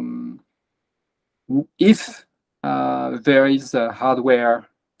if there is hardware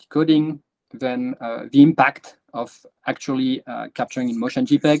decoding, then the impact of actually capturing in motion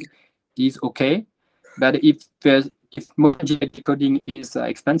JPEG is okay. But if motion JPEG decoding is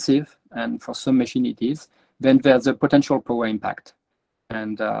expensive, and for some machine it is, then there's a potential power impact.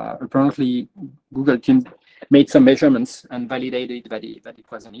 And apparently, Google team made some measurements and validated that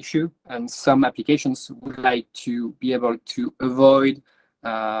it was an issue. And some applications would like to be able to avoid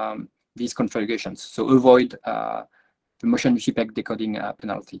these configurations, so avoid the motion JPEG decoding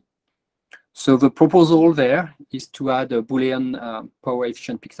penalty. So the proposal there is to add a Boolean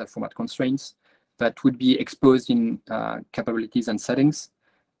power-efficient pixel format constraints that would be exposed in capabilities and settings,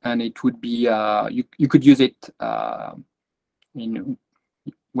 and it would be you could use it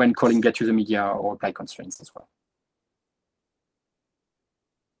when calling get user media or apply constraints as well.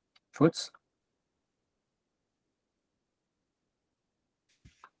 Thoughts?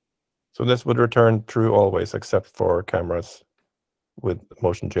 So this would return true always, except for cameras with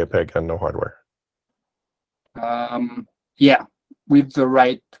motion JPEG and no hardware. Yeah, with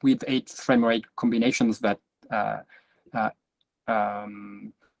 8 frame rate combinations that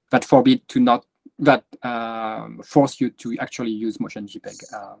that forbid to not force you to actually use motion JPEG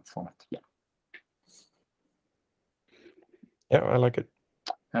format. Yeah. Yeah, I like it.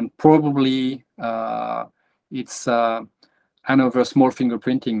 And probably it's another small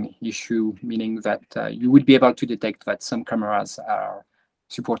fingerprinting issue, meaning that you would be able to detect that some cameras are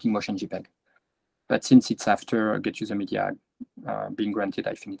supporting motion JPEG. But since it's after get user media being granted,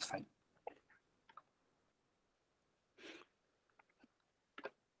 I think it's fine.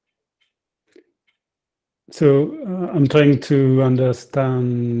 So I'm trying to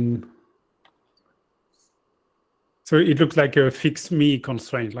understand. So it looks like a fix me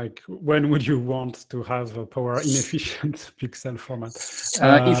constraint. Like, when would you want to have a power inefficient pixel format?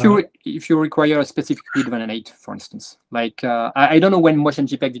 If you require a specific width of an 8, for instance, like I don't know when motion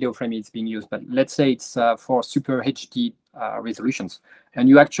JPEG video frame is being used, but let's say it's for super HD resolutions, and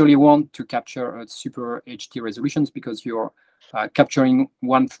you actually want to capture a super HD resolutions because you're capturing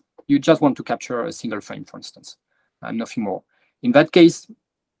one. You just want to capture a single frame, for instance, and nothing more. In that case,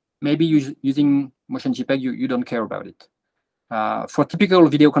 maybe using motion JPEG, you don't care about it. For typical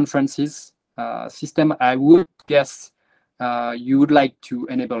video conferences system, I would guess you would like to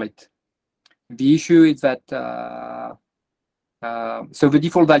enable it. The issue is that so the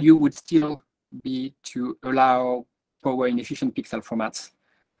default value would still be to allow power inefficient pixel formats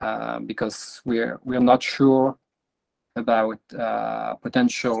because we're not sure about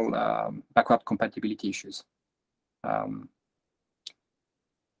potential backward compatibility issues.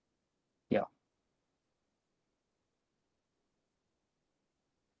 Yeah.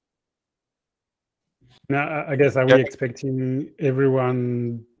 Now, I guess, are we expecting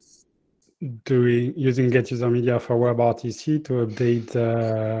everyone using get user media for WebRTC to update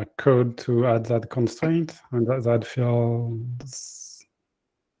code to add that constraint? And that feels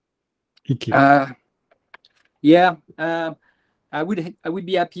icky. Yeah, I would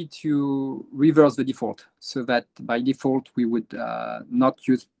be happy to reverse the default so that by default we would not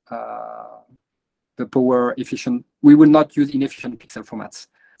use the power efficient. We would not use inefficient pixel formats.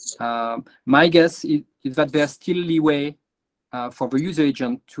 My guess is that there's still leeway for the user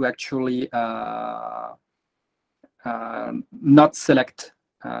agent to actually not select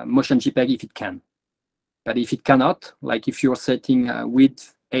motion JPEG if it can. But if it cannot, like if you're setting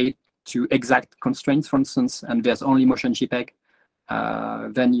width 8 to exact constraints, for instance, and there's only motion JPEG,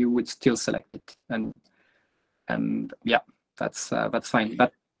 then you would still select it. And yeah, that's fine.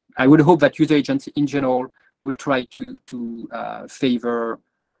 But I would hope that user agents in general will try to favor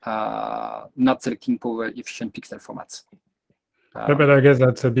not selecting power efficient pixel formats. But I guess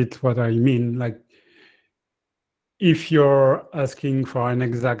that's a bit what I mean. Like, if you're asking for an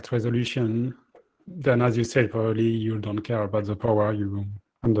exact resolution, then as you said, probably you don't care about the power. You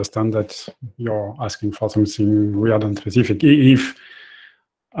understand that you're asking for something weird and specific. If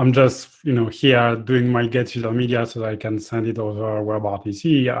I'm just, here doing my get user media so that I can send it over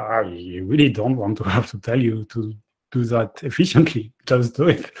WebRTC, I really don't want to have to tell you to do that efficiently. Just do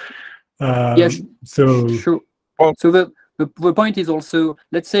it. Yes. So sure. So the point is also,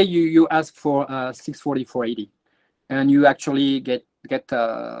 let's say you ask for 640 480, and you actually get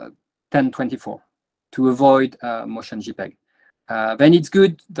 1024 to avoid motion JPEG. Then it's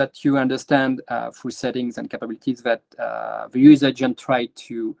good that you understand through settings and capabilities that the user agent tried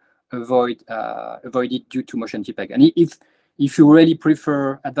to avoid it due to motion JPEG. And if you really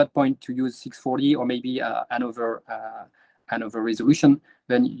prefer at that point to use 640 or maybe another resolution,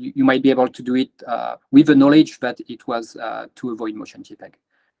 then you might be able to do it with the knowledge that it was to avoid motion JPEG.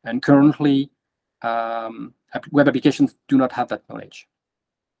 And currently, web applications do not have that knowledge.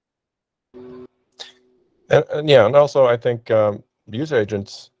 And yeah, and also I think user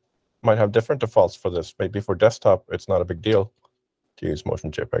agents might have different defaults for this. Maybe for desktop, it's not a big deal to use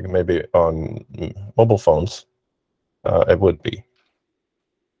motion JPEG. Maybe on mobile phones, it would be.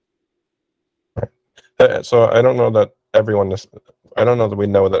 Right. So I don't know that everyone is. I don't know that we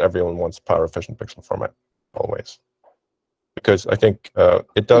know that everyone wants power efficient pixel format always, because I think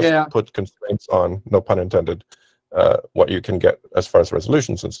it does put constraints on, no pun intended, what you can get as far as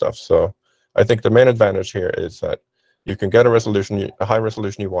resolutions and stuff. So I think the main advantage here is that you can get a high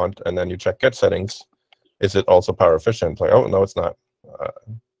resolution you want, and then you check get settings. Is it also power efficient? Like, oh no, it's not.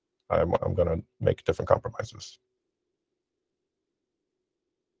 I'm going to make different compromises.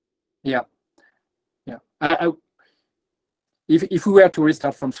 Yeah, yeah. If we were to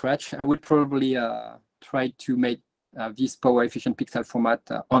restart from scratch, I would probably try to make this power efficient pixel format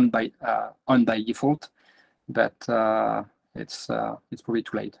on by default, but it's probably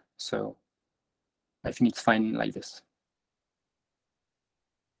too late. So I think it's fine like this.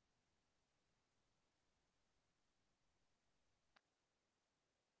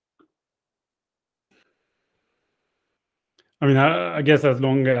 I mean, I guess as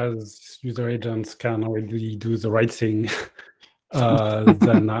long as user agents can already do the right thing,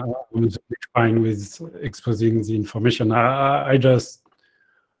 then I'm fine with exposing the information. I just,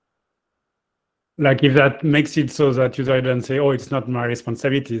 like, if that makes it so that user agents say, oh, it's not my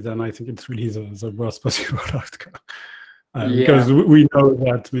responsibility, then I think it's really the worst possible outcome. Because we know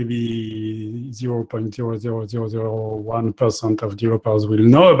that maybe 0.00001% of developers will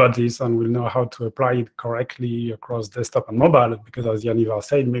know about this and will know how to apply it correctly across desktop and mobile. Because as Yanivar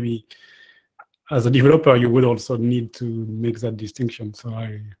said, maybe as a developer, you would also need to make that distinction. So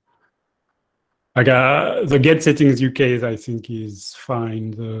the get settings use case, I think, is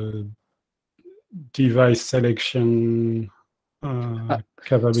fine. The device selection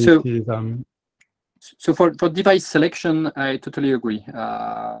capabilities. So for device selection, I totally agree.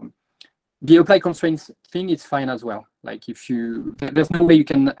 The apply constraints thing is fine as well. Like if there's no way you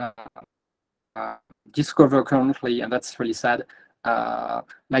can discover currently, and that's really sad,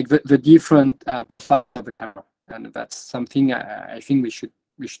 like the different parts of the camera. And that's something I think we should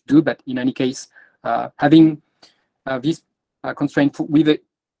do. But in any case, having this constraint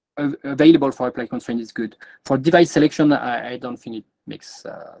available for apply constraint is good. For device selection, I don't think it makes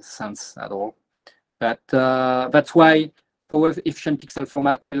sense at all. But that's why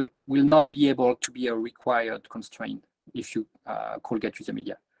powerEfficientPixelFormat will not be able to be a required constraint if you call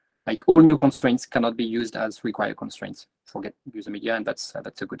getUserMedia. Like all new constraints cannot be used as required constraints for getUserMedia, and that's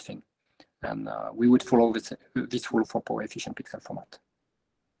a good thing. And we would follow this rule for powerEfficientPixelFormat.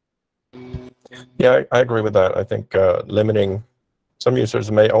 Yeah, I agree with that. I think limiting some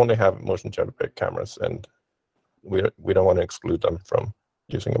users may only have motion generated cameras, and we don't want to exclude them from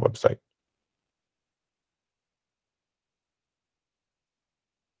using a website.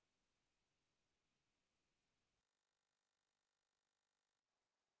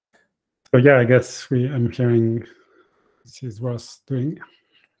 So yeah, I guess I'm hearing this is worth doing.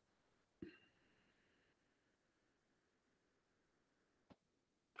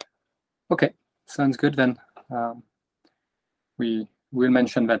 Okay, sounds good then. We will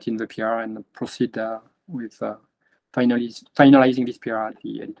mention that in the PR and proceed with finalizing this PR at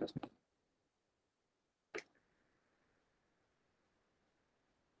the editors meeting.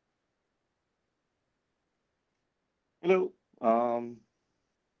 Hello.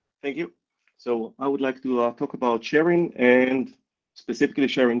 Thank you. So I would like to talk about sharing, and specifically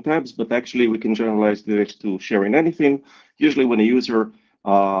sharing tabs, but actually we can generalize this to sharing anything. Usually when a user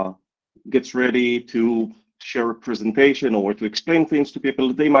gets ready to share a presentation or to explain things to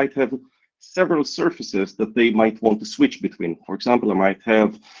people, they might have several surfaces that they might want to switch between. For example, I might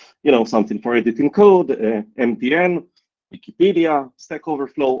have, something for editing code, MDN, Wikipedia, Stack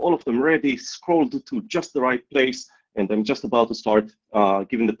Overflow, all of them ready, scrolled to just the right place, and I'm just about to start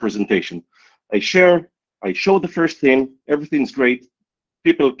giving the presentation. I share, I show the first thing, everything's great.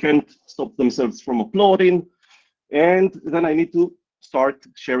 People can't stop themselves from uploading, and then I need to start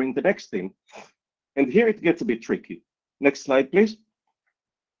sharing the next thing. And here it gets a bit tricky. Next slide, please.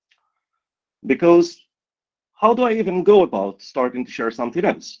 Because how do I even go about starting to share something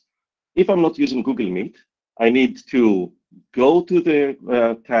else? If I'm not using Google Meet, I need to go to the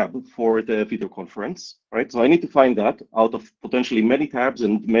tab for the video conference, right? So I need to find that out of potentially many tabs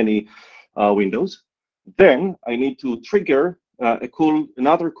and many windows. Then I need to trigger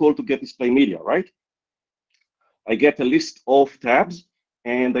another call to get display media, right? I get a list of tabs,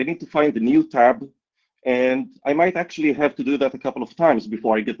 and I need to find the new tab, and I might actually have to do that a couple of times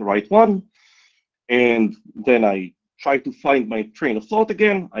before I get the right one. And then I try to find my train of thought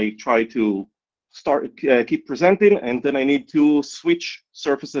again. I try to keep presenting, and then I need to switch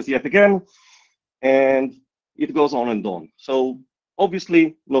surfaces yet again, and it goes on and on. So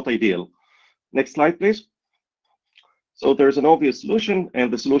obviously not ideal. Next slide, please. So there's an obvious solution,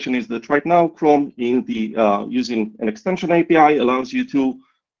 and the solution is that right now Chrome, in the using an extension API, allows you to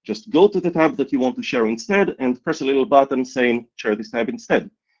just go to the tab that you want to share instead and press a little button saying share this tab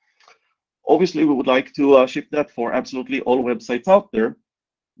instead. Obviously, we would like to ship that for absolutely all websites out there,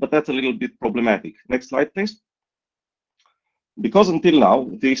 but that's a little bit problematic. Next slide, please. Because until now,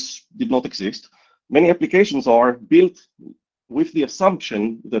 this did not exist, many applications are built with the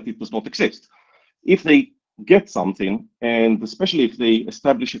assumption that it does not exist. If they get something, and especially if they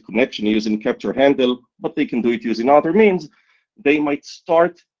establish a connection using capture handle, but they can do it using other means, they might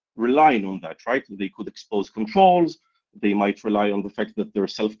start relying on that, right? They could expose controls, they might rely on the fact that they're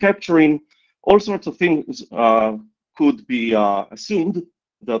self-capturing. All sorts of things could be assumed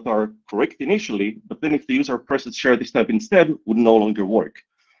that are correct initially, but then if the user presses share this tab instead, would no longer work.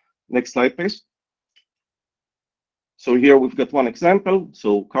 Next slide, please. So here we've got one example.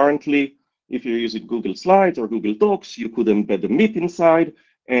 So currently, if you're using Google Slides or Google Docs, you could embed a Meet inside,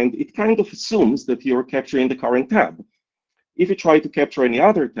 and it kind of assumes that you're capturing the current tab. If you try to capture any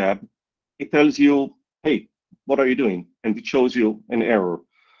other tab, it tells you, hey, what are you doing? And it shows you an error.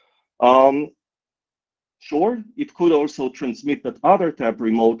 Sure, it could also transmit that other tab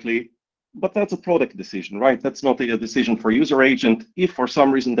remotely, But that's a product decision, right? That's not a decision for user agent. If for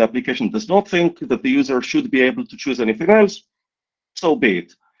some reason the application does not think that the user should be able to choose anything else, so be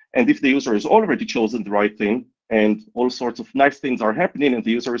it. And if the user has already chosen the right thing and all sorts of nice things are happening and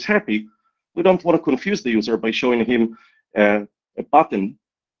the user is happy, we don't want to confuse the user by showing him a button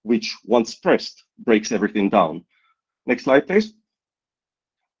which, once pressed, breaks everything down. Next slide, please.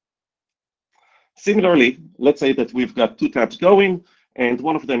 Similarly, let's say that we've got two tabs going, and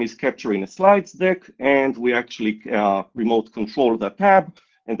one of them is capturing a slides deck, and we actually remote control that tab,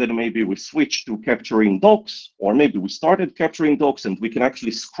 and then maybe we switch to capturing docs, or maybe we started capturing docs, and we can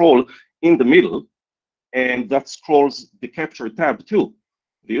actually scroll in the middle, and that scrolls the capture tab too.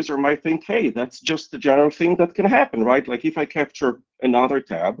 The user might think, hey, that's just a general thing that can happen, right? Like if I capture another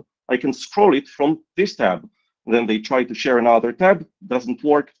tab, I can scroll it from this tab. And then they try to share another tab, doesn't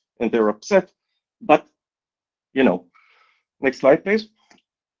work, and they're upset. But, you know, next slide, please.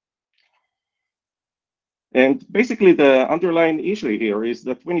 And basically the underlying issue here is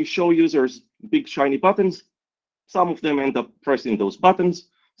that when you show users big shiny buttons, some of them end up pressing those buttons.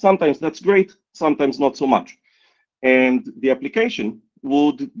 Sometimes that's great, sometimes not so much. And the application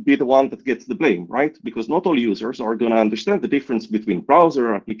would be the one that gets the blame, right? Because not all users are going to understand the difference between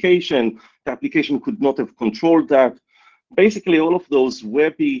browser, application. The application could not have controlled that. Basically, all of those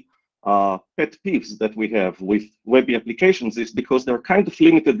webby pet peeves that we have with webby applications is because they're kind of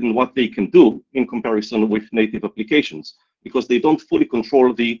limited in what they can do in comparison with native applications, because they don't fully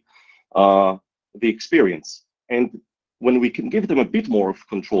control the experience. And when we can give them a bit more of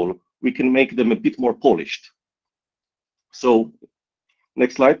control, we can make them a bit more polished. So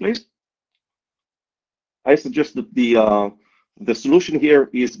next slide, please. I suggest that the solution here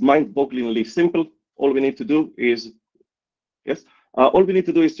is mind-bogglingly simple. All we need to do is, all we need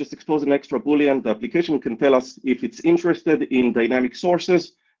to do is just expose an extra Boolean. The application can tell us if it's interested in dynamic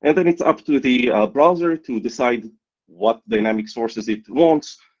sources, and then it's up to the browser to decide what dynamic sources it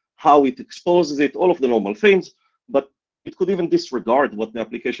wants, how it exposes it, all of the normal things. But it could even disregard what the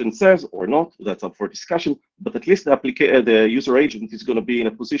application says or not. That's up for discussion. But at least the user agent is going to be in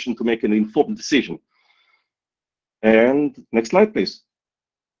a position to make an informed decision. And next slide, please.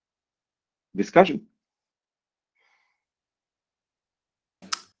 Discussion.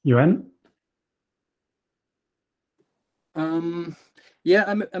 Yuan? Yeah,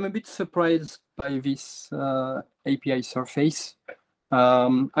 I'm a bit surprised by this API surface.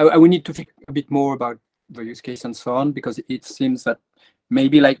 I will need to think a bit more about the use case and so on, because it seems that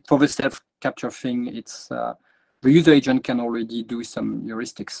maybe like for the self-capture thing, it's the user agent can already do some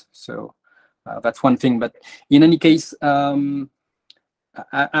heuristics. So that's one thing. But in any case, I'm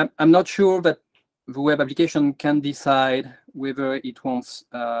not sure that the web application can decide whether it wants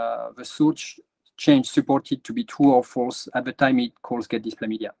the search change supported to be true or false at the time it calls get display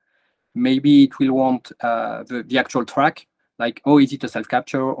media. Maybe it will want the actual track, like, oh, is it a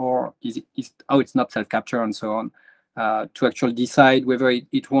self-capture, or oh, it's not self-capture, and so on, to actually decide whether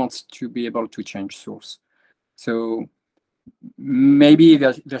it wants to be able to change source. So maybe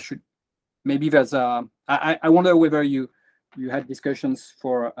there's a, I wonder whether you had discussions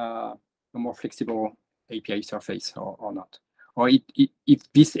for a more flexible API surface or not, or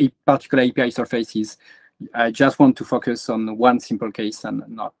if this particular API surface is, I just want to focus on one simple case and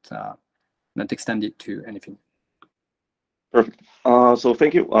not extend it to anything. Perfect. So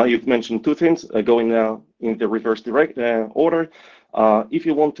thank you. You've mentioned two things going in the reverse direct order. If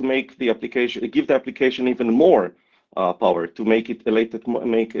you want to make the application, give the application even more power to make it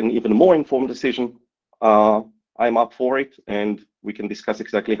make an even more informed decision, I'm up for it, and we can discuss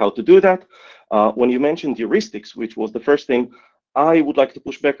exactly how to do that. When you mentioned heuristics, which was the first thing, I would like to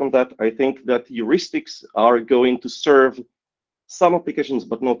push back on that. I think that heuristics are going to serve some applications,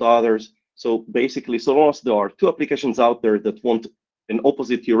 but not others. So basically, so long as there are two applications out there that want an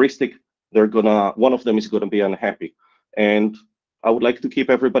opposite heuristic, one of them is going to be unhappy. And I would like to keep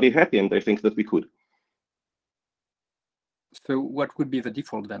everybody happy, and I think that we could. So what would be the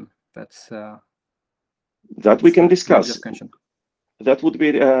default then? That we can discuss. That would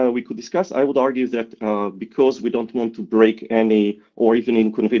be, we could discuss. I would argue that because we don't want to break any or even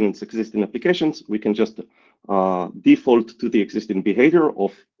inconvenience existing applications, we can just default to the existing behavior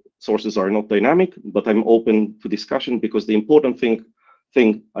of sources are not dynamic, but I'm open to discussion, because the important thing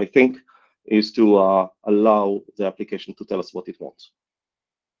I think is to allow the application to tell us what it wants.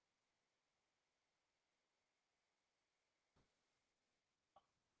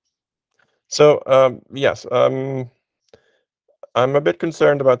 So yes, I'm a bit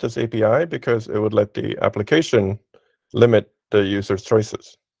concerned about this API because it would let the application limit the user's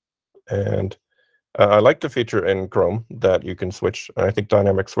choices. And I like the feature in Chrome that you can switch. I think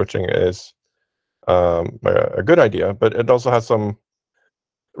dynamic switching is a good idea, but it also has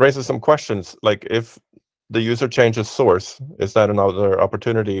raises some questions. Like if the user changes source, is that another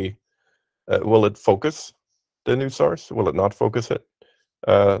opportunity? Will it focus the new source? Will it not focus it?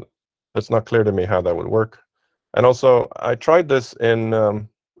 It's not clear to me how that would work. And also, I tried this in,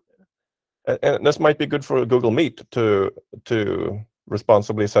 and this might be good for Google Meet to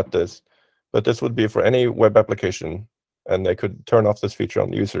responsibly set this, but this would be for any web application, and they could turn off this feature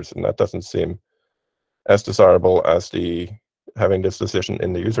on users, and that doesn't seem as desirable as having this decision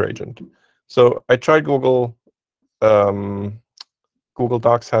in the user agent. So I tried Google. Google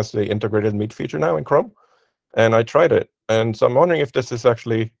Docs has the integrated Meet feature now in Chrome, and I tried it. And so I'm wondering if this is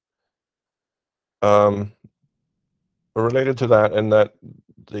actually related to that, and that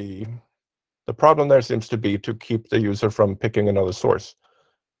the problem there seems to be to keep the user from picking another source,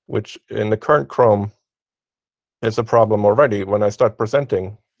 which in the current Chrome is a problem already. When I start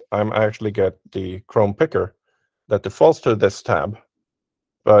presenting, I actually get the Chrome picker that defaults to this tab,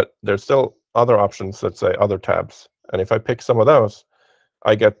 but there's still other options that say other tabs. And if I pick some of those,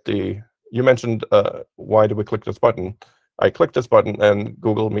 I get you mentioned, why do we click this button? I click this button and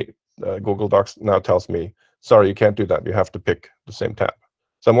Google Docs now tells me, sorry, you can't do that. You have to pick the same tab.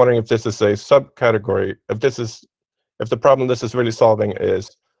 So I'm wondering if this is a subcategory, if the problem this is really solving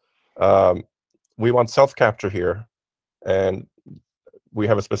is we want self-capture here, and we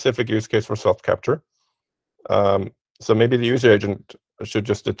have a specific use case for self-capture. So maybe the user agent should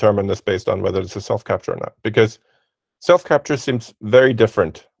just determine this based on whether it's a self-capture or not, because self-capture seems very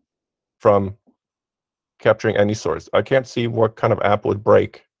different from capturing any source. I can't see what kind of app would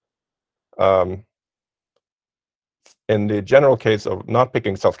break in the general case of not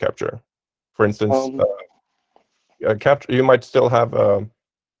picking self-capture. For instance, capture, you might still have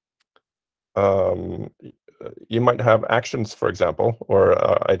you might have actions, for example,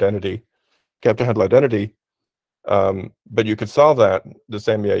 or identity, capture handle identity, but you could solve that the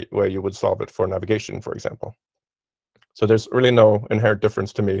same way you would solve it for navigation, for example. So there's really no inherent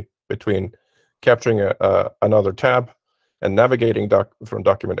difference to me between capturing another tab and navigating from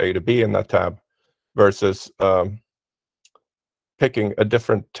document A to B in that tab versus picking a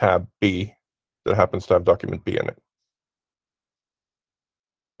different tab B that happens to have document B in it.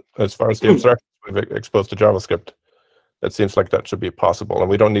 As far as the abstractions we've exposed to JavaScript, it seems like that should be possible, and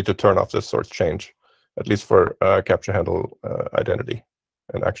we don't need to turn off this source change, at least for capture handle identity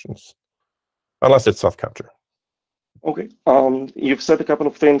and actions, unless it's self-capture. Okay, you've said a couple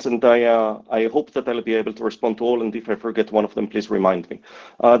of things, and I hope that I'll be able to respond to all, and if I forget one of them, please remind me.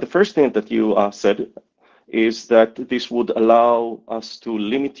 The first thing that you said is that this would allow us to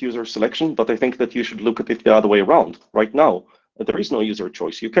limit user selection, but I think that you should look at it the other way around. Right now, there is no user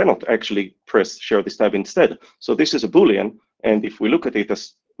choice. You cannot actually press share this tab instead. So this is a Boolean, and if we look at it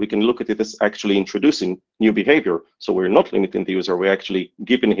as, we can look at it as actually introducing new behavior. So we're not limiting the user, we're actually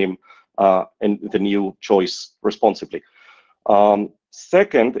giving him and the new choice responsibly.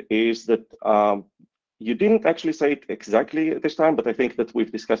 Second is that you didn't actually say it exactly this time, but I think that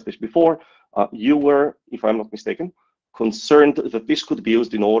we've discussed this before. You were, if I'm not mistaken, concerned that this could be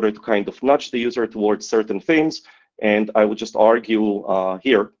used in order to kind of nudge the user towards certain things. And I would just argue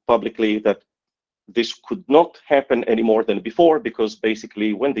here publicly that this could not happen any more than before, because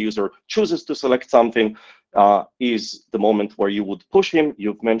basically when the user chooses to select something is the moment where you would push him.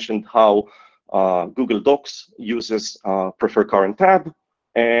 You've mentioned how Google Docs uses prefer current tab.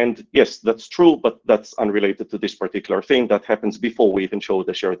 And yes, that's true, but that's unrelated to this particular thing. That happens before we even show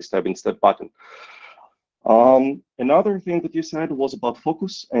the share this tab instead button. Another thing that you said was about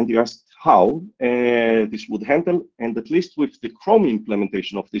focus, and you asked how this would handle. And at least with the Chrome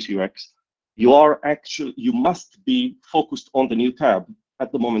implementation of this UX, you must be focused on the new tab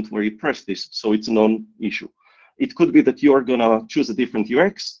at the moment where you press this, so it's a non-issue. It could be that you're gonna choose a different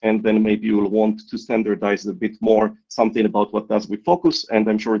UX, and then maybe you'll want to standardize a bit more something about what does with focus, and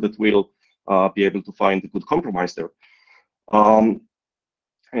I'm sure that we'll be able to find a good compromise there.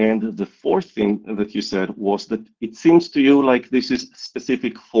 And the fourth thing that you said was that it seems to you like this is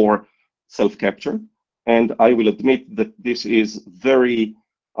specific for self-capture, and I will admit that this is very,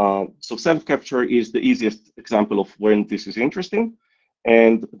 so self-capture is the easiest example of when this is interesting.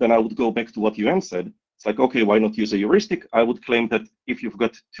 And then I would go back to what Yuan said. It's like, okay, why not use a heuristic? I would claim that if you've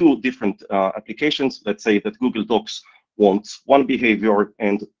got two different applications, let's say that Google Docs wants one behavior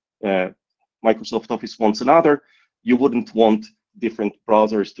and Microsoft Office wants another, you wouldn't want different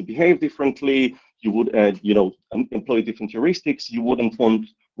browsers to behave differently. You would, employ different heuristics. You wouldn't want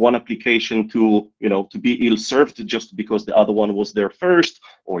one application to, to be ill-served just because the other one was there first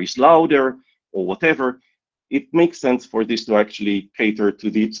or is louder. or whatever, it makes sense for this to actually cater to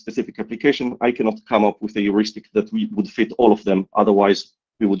the specific application. I cannot come up with a heuristic that would fit all of them. Otherwise,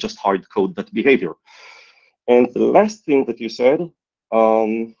 we would just hard code that behavior. And the last thing that you said,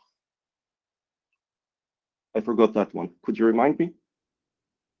 I forgot that one. Could you remind me?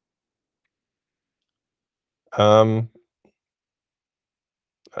 I'm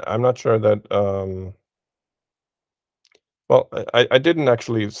not sure that. Well, I didn't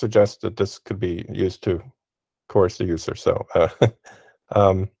actually suggest that this could be used to coerce the user. So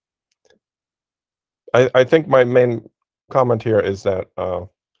I think my main comment here is that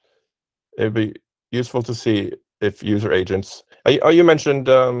it'd be useful to see if user agents. You mentioned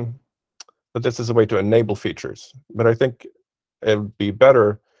that this is a way to enable features, but I think it would be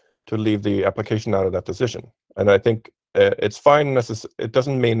better to leave the application out of that decision. And I think it's fine. It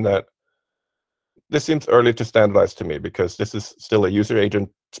doesn't mean that. This seems early to standardize to me, because this is still a user agent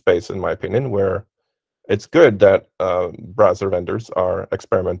space, in my opinion, where it's good that browser vendors are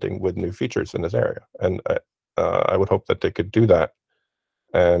experimenting with new features in this area. And I would hope that they could do that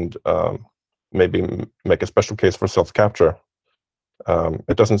and maybe make a special case for self-capture.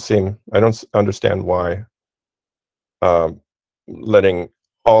 It doesn't seem, I don't understand why letting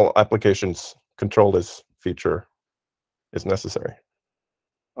all applications control this feature is necessary.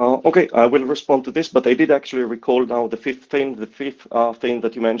 Okay, I will respond to this, but I did actually recall now the fifth thing. The fifth thing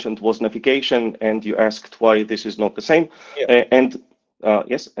that you mentioned was navigation, and you asked why this is not the same. Yeah.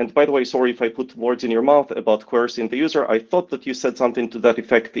 Yes, and by the way, sorry if I put words in your mouth about coercing the user. I thought that you said something to that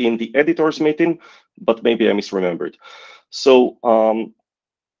effect in the editors meeting, but maybe I misremembered. So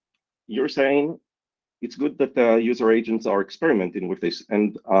you're saying it's good that user agents are experimenting with this,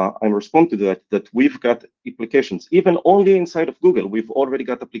 and I respond to that we've got applications, even only inside of Google, we've already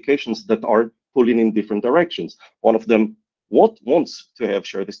got applications that are pulling in different directions. One of them wants to have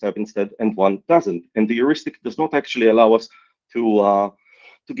share this tab instead, and one doesn't. And the heuristic does not actually allow us to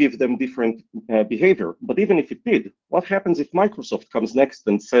give them different behavior. But even if it did, what happens if Microsoft comes next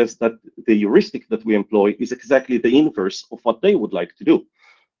and says that the heuristic that we employ is exactly the inverse of what they would like to do?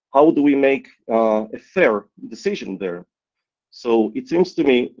 How do we make a fair decision there? So it seems to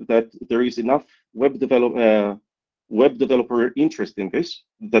me that there is enough web developer interest in this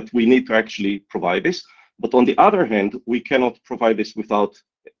that we need to actually provide this. But on the other hand, we cannot provide this without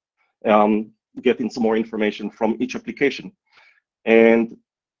getting some more information from each application. And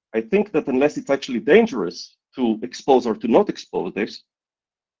I think that unless it's actually dangerous to expose or to not expose this,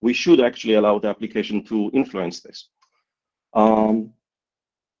 we should actually allow the application to influence this.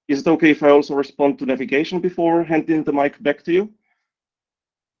 Is it okay if I also respond to navigation before handing the mic back to you?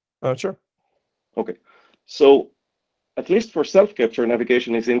 Sure. Okay. So at least for self-capture,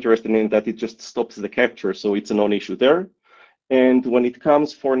 navigation is interesting in that it just stops the capture, so it's a non-issue there. And when it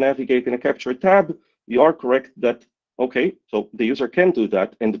comes for navigating a capture tab, you are correct that, okay, so the user can do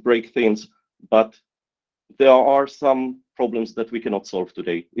that and break things, but there are some problems that we cannot solve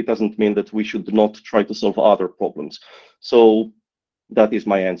today. It doesn't mean that we should not try to solve other problems. So that is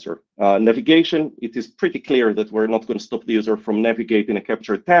my answer. Navigation, it is pretty clear that we're not going to stop the user from navigating a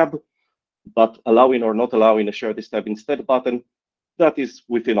capture tab, but allowing or not allowing a share this tab instead button, that is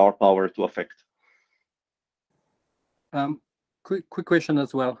within our power to affect. Quick question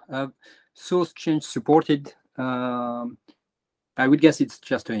as well. Source change supported. I would guess it's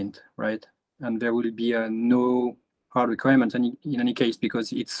just a hint, right? And there will be no hard requirement in any case,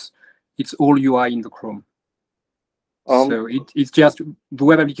 because it's all UI in the Chrome. So it's just the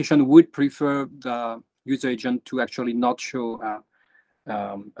web application would prefer the user agent to actually not show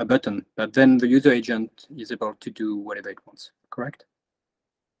a button, but then the user agent is able to do whatever it wants, correct?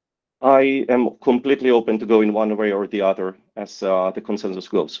 I am completely open to go in one way or the other as the consensus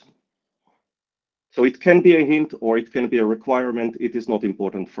goes. So it can be a hint or it can be a requirement. It is not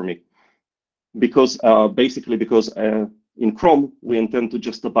important for me. Because basically because in Chrome, we intend to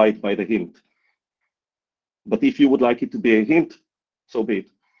just abide by the hint. But if you would like it to be a hint, so be it.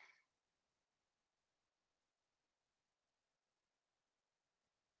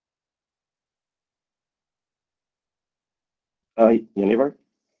 Yanivar?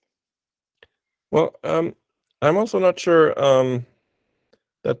 Well, I'm also not sure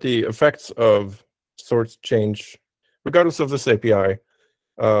that the effects of source change, regardless of this API,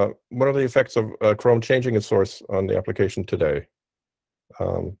 what are the effects of Chrome changing its source on the application today?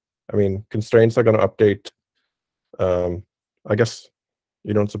 I mean, constraints are going to update. I guess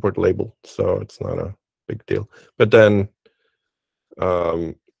you don't support label, so it's not a big deal. But then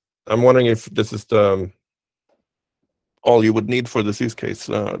I'm wondering if this is all you would need for this use case.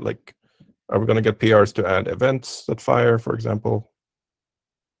 Like, are we going to get PRs to add events that fire, for example?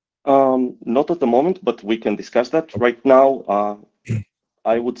 Not at the moment, but we can discuss that. Right now,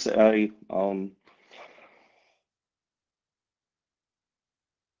 I would say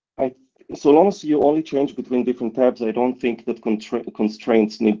so long as you only change between different tabs, I don't think that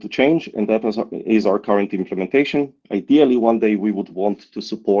constraints need to change, and that is our current implementation. Ideally, one day we would want to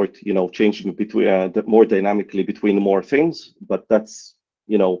support, changing between more dynamically between more things, but that's,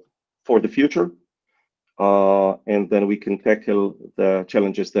 for the future. And then we can tackle the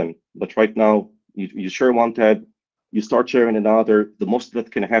challenges then. But right now, you share one tab, you start sharing another. The most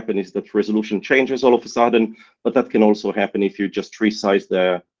that can happen is that resolution changes all of a sudden, but that can also happen if you just resize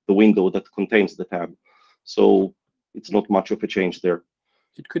the window that contains the tab. So it's not much of a change there.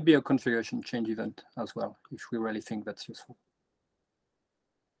 It could be a configuration change event as well, if we really think that's useful.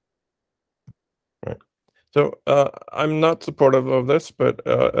 Right. So I'm not supportive of this, but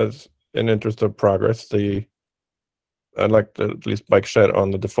as in interest of progress, I'd like to at least bike shed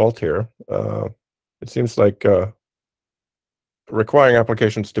on the default here. It seems like requiring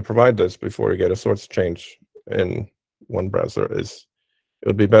applications to provide this before you get a source change in one browser it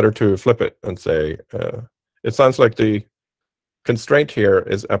would be better to flip it and say, it sounds like the constraint here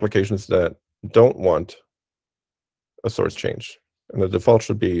is applications that don't want a source change, and the default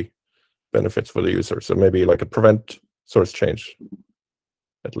should be benefits for the user. So maybe like a prevent source change,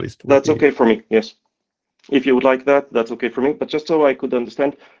 at least. That's okay for me, yes. If you would like that, that's okay for me. But just so I could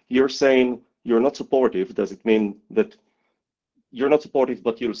understand, you're saying you're not supportive. Does it mean that you're not supportive,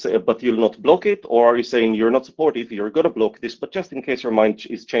 but you'll not block it? Or are you saying you're not supportive, you're going to block this, but just in case your mind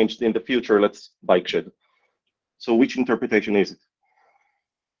is changed in the future, let's bike shed? So which interpretation is it?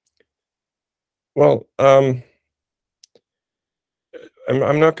 Well, I'm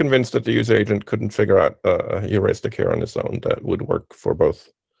not convinced that the user agent couldn't figure out a heuristic here on its own that would work for both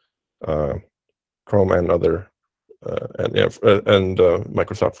Chrome and other and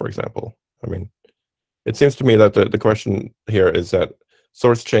Microsoft, for example. I mean, it seems to me that the question here is that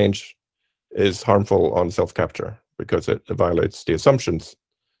source change is harmful on self-capture because it violates the assumptions.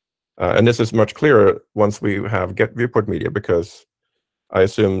 And this is much clearer once we have get viewport media, because I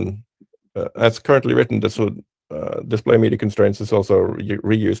assume, as currently written, this would display media constraints is also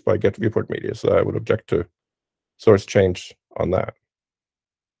reused by get viewport media. So I would object to source change on that.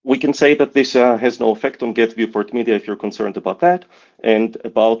 We can say that this has no effect on get viewport media if you're concerned about that, and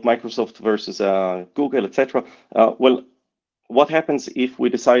about Microsoft versus Google, etc. Well, what happens if we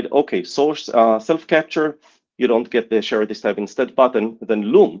decide, okay, source self-capture, you don't get the share this tab instead button, then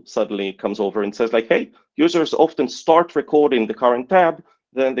Loom suddenly comes over and says like, hey, users often start recording the current tab,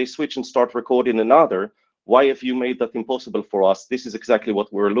 then they switch and start recording another. Why have you made that impossible for us? This is exactly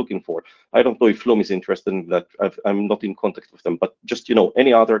what we're looking for. I don't know if Loom is interested in that. I'm not in contact with them, but just,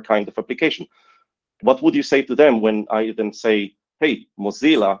 any other kind of application. What would you say to them when I then say, hey,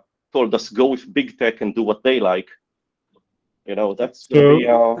 Mozilla told us go with big tech and do what they like? That's going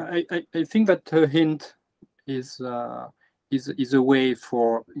to be... I think that a hint is a way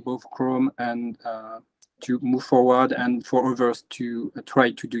for both Chrome and to move forward, and for others to try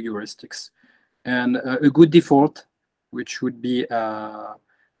to do heuristics. And a good default, which would be that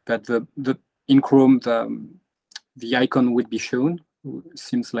in Chrome the icon would be shown,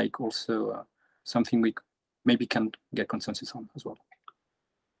 seems like also something we maybe can get consensus on as well.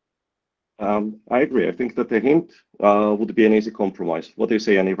 I agree. I think that the hint would be an easy compromise. What do you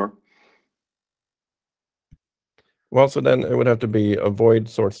say, Anivar? Well, so then it would have to be avoid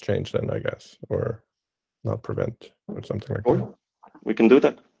source change then, I guess, or not prevent, or something like that. We can do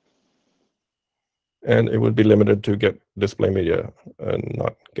that. And it would be limited to get display media and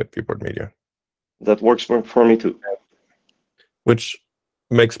not get viewport media. That works for me too. Which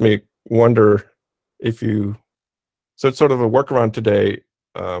makes me wonder if so it's sort of a workaround today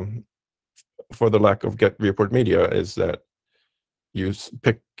for the lack of get viewport media is that you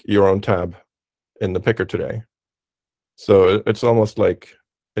pick your own tab in the picker today. So it's almost like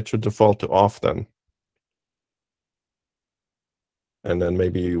it should default to off then. And then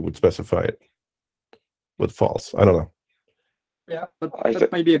maybe you would specify it with false. I don't know. Yeah, but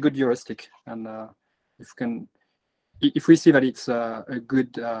that might be a good heuristic. And if we see that it's a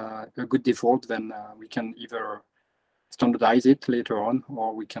good default, then we can either standardize it later on,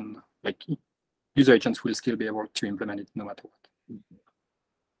 or we can, user agents will still be able to implement it no matter what.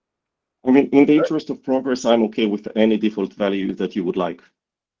 I mean, in the interest of progress, I'm okay with any default value that you would like.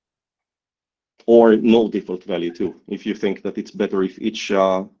 Or no default value too, if you think that it's better if each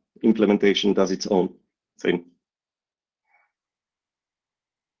implementation does its own thing.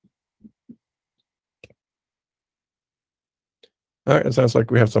 All right, it sounds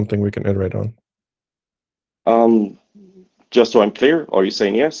like we have something we can iterate on. just so I'm clear, are you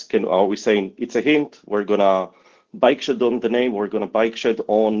saying yes? Are we saying it's a hint? We're gonna bike shed on the name. We're gonna bike shed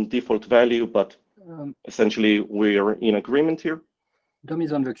on default value, but essentially we're in agreement here. Dom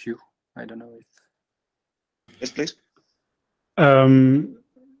is on the queue. I don't know if. Yes, please.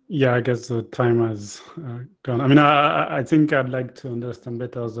 Yeah, I guess the time has gone. I mean, I think I'd like to understand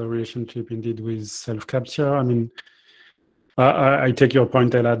better the relationship indeed with self-capture. I mean, I take your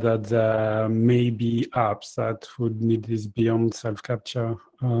point, Ella, that there may be apps that would need this beyond self-capture.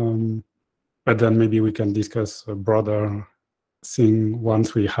 But then maybe we can discuss a broader thing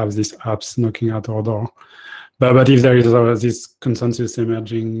once we have these apps knocking at our door. But if there is this consensus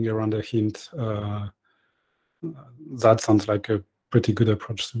emerging around a hint, that sounds like a pretty good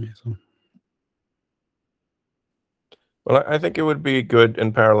approach to me. So. Well, I think it would be good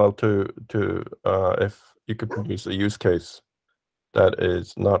in parallel to if you could produce a use case that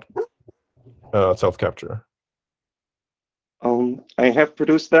is not self-capture. I have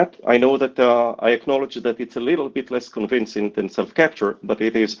produced that. I know that I acknowledge that it's a little bit less convincing than self-capture, but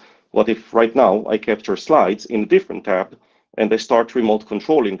it is what if right now I capture slides in a different tab and I start remote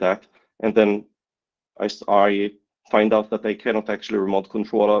controlling that, and then I find out that I cannot actually remote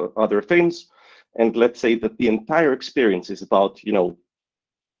control other things. And let's say that the entire experience is about, you know,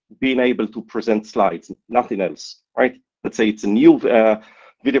 being able to present slides, nothing else, right? Let's say it's a new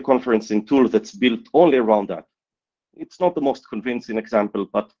video conferencing tool that's built only around that. It's not the most convincing example,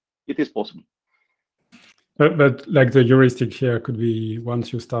 but it is possible. But like the heuristic here could be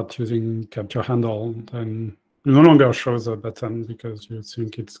once you start using capture handle, then you no longer show the button because you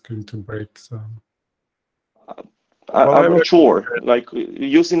think it's going to break. So. I'm not sure. Like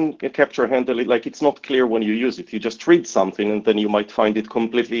using a capture handle, like it's not clear when you use it. You just read something and then you might find it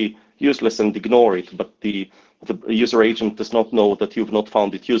completely useless and ignore it. But the user agent does not know that you've not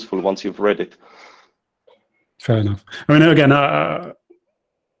found it useful once you've read it. Fair enough. I mean, again,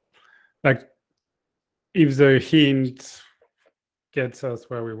 like if the hint gets us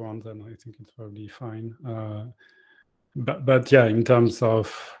where we want, then I think it's probably fine. But yeah, in terms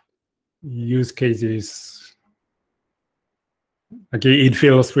of use cases, like it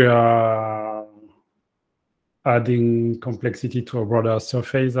feels we are adding complexity to a broader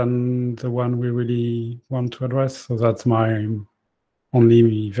surface than the one we really want to address. So that's my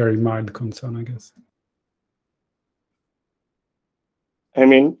only very mild concern, I guess. I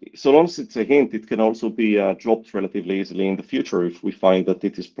mean, so long as it's a hint, it can also be dropped relatively easily in the future if we find that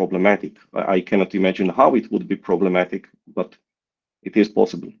it is problematic. I cannot imagine how it would be problematic, but it is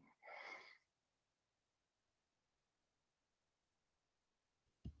possible.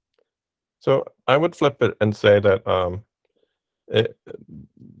 So I would flip it and say that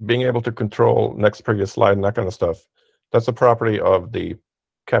being able to control next previous slide and that kind of stuff, that's a property of the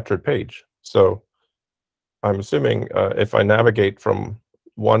captured page. So I'm assuming if I navigate from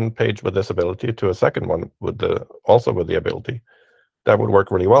one page with this ability to a second one with also with the ability, that would work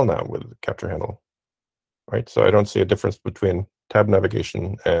really well now with capture handle, right? So I don't see a difference between tab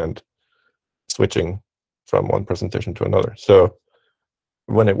navigation and switching from one presentation to another. So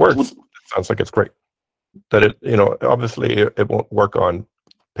when it works, it sounds like it's great. That it, you know, obviously it won't work on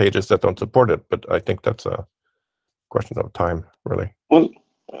pages that don't support it, but I think that's a question of time, really. Well,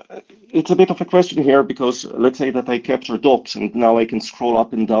 it's a bit of a question here because let's say that I capture docs and now I can scroll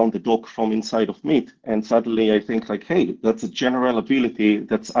up and down the doc from inside of Meet, and suddenly I think like, hey, that's a general ability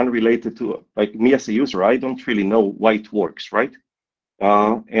that's unrelated to like me as a user. I don't really know why it works, right?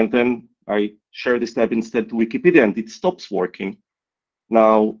 And then I share this tab instead to Wikipedia and it stops working.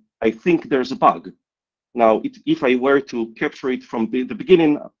 Now I think there's a bug. Now, if I were to capture it from the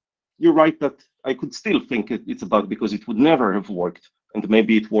beginning, you're right that I could still think it's a bug because it would never have worked. And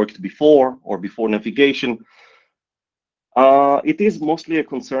maybe it worked before or before navigation. It is mostly a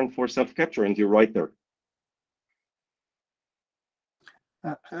concern for self-capture, and you're right there.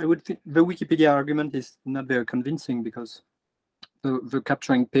 I would think the Wikipedia argument is not very convincing because the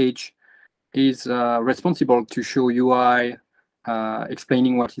capturing page is responsible to show UI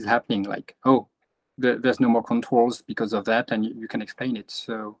explaining what is happening, like, oh, there's no more controls because of that, and you can explain it.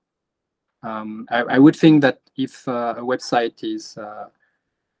 So I would think that if a website is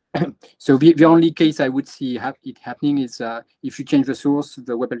so the only case I would see it happening is if you change the source,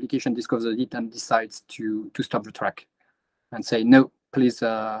 the web application discovers it and decides to stop the track and say no, please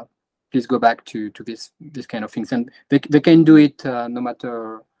go back to this kind of things, and they can do it no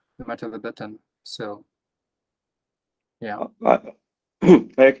matter the button. So yeah.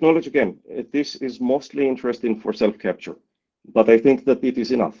 I acknowledge again, this is mostly interesting for self-capture, but I think that it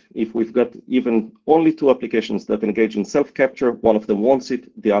is enough. If we've got even only two applications that engage in self-capture, one of them wants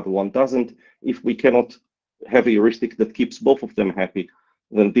it, the other one doesn't. If we cannot have a heuristic that keeps both of them happy,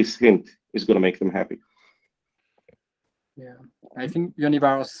 then this hint is going to make them happy. Yeah, I think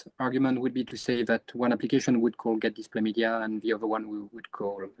Yonivar's argument would be to say that one application would call get display media and the other one would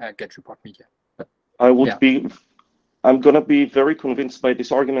call get report media. But I'm going to be very convinced by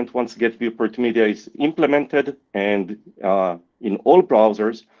this argument once get viewport media is implemented and in all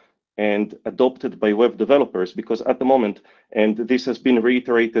browsers and adopted by web developers, because at the moment, and this has been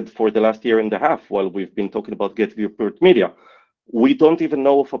reiterated for the last year and a half while we've been talking about get viewport media, we don't even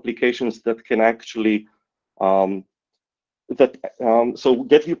know of applications that can actually so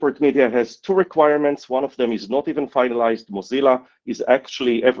get viewport media has two requirements. One of them is not even finalized. Mozilla is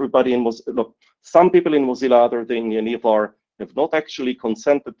actually everybody in Mozilla. Look, some people in Mozilla other than Yanivar have not actually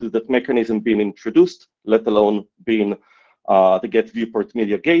consented to that mechanism being introduced, let alone being the get viewport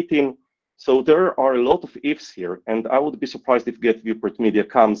media gating. So there are a lot of ifs here, and I would be surprised if get viewport media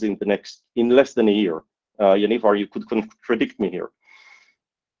comes in less than a year. Yanivar, you could contradict me here.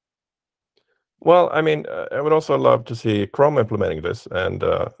 Well, I mean, I would also love to see Chrome implementing this, and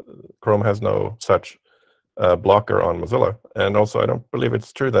Chrome has no such blocker on Mozilla. And also, I don't believe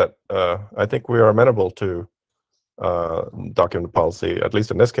it's true that I think we are amenable to document policy, at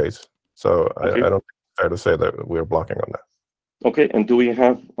least in this case. So okay. I don't think it's fair to say that we're blocking on that. Okay, and do we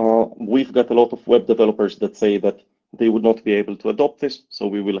have, we've got a lot of web developers that say that they would not be able to adopt this, so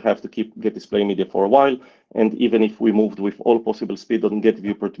we will have to keep get display media for a while. And even if we moved with all possible speed on get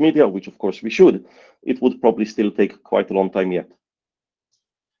viewport media, which of course we should, it would probably still take quite a long time yet.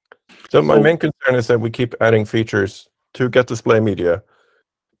 So my main concern is that we keep adding features to get display media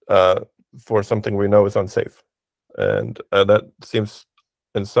for something we know is unsafe. And that seems,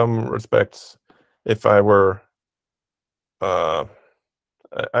 in some respects, if I were,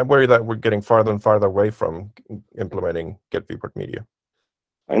 I worry that we're getting farther and farther away from implementing get viewport media.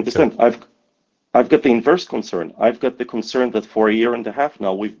 I understand. So, I've got the inverse concern. I've got the concern that for a year and a half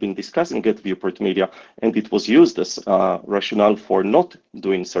now, we've been discussing get viewport media, and it was used as rationale for not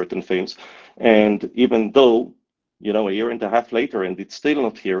doing certain things. And even though, you know, a year and a half later, and it's still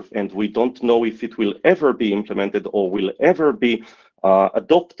not here, and we don't know if it will ever be implemented or will ever be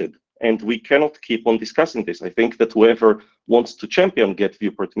adopted, and we cannot keep on discussing this. I think that whoever wants to champion get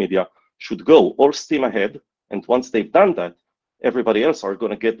viewport media should go all steam ahead, and once they've done that, everybody else are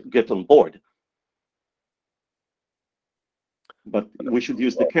going to get on board. But we should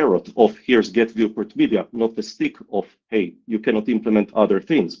use the carrot of here's get viewport media, not the stick of, hey, you cannot implement other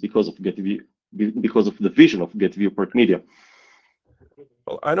things because of the vision of get viewport media.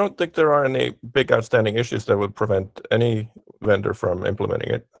 Well, I don't think there are any big outstanding issues that would prevent any vendor from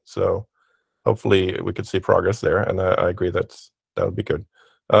implementing it. So hopefully we could see progress there, and I agree that would be good.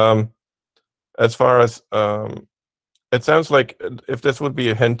 As far as it sounds like if this would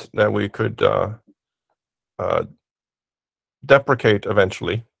be a hint that we could deprecate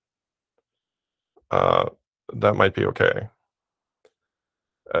eventually, that might be okay.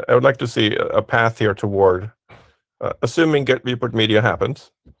 I would like to see a path here toward, assuming get viewport media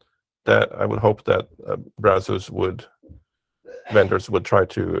happens, that I would hope that vendors would try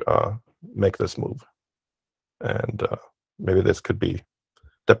to make this move, and maybe this could be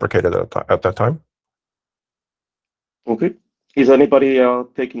deprecated at that time. Okay. Is anybody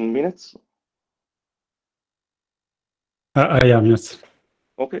taking minutes? I am, yes.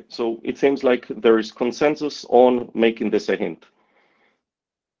 Okay, so it seems like there is consensus on making this a hint.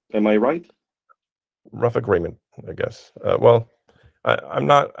 Am I right? Rough agreement, I guess. Well, I'm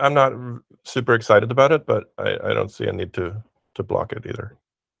not super excited about it, but I don't see a need to block it either.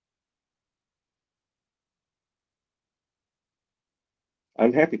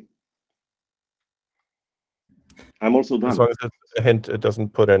 I'm happy. I'm also done. As long as it's a hint, it doesn't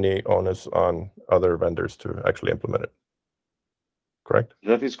put any onus on other vendors to actually implement it. Correct?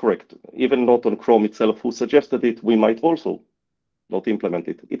 That is correct. Even not on Chrome itself, who suggested it, we might also not implement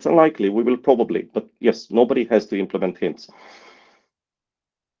it. It's unlikely, we will probably, but yes, nobody has to implement hints.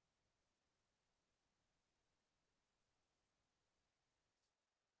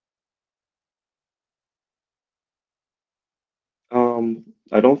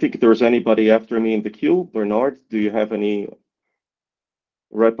 I don't think there's anybody after me in the queue. Bernard, do you have any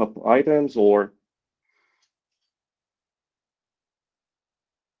wrap-up items or?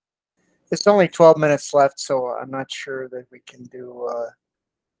 It's only 12 minutes left, so I'm not sure that we can do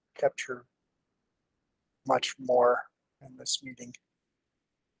capture much more in this meeting.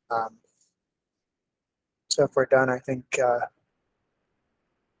 So if we're done, I think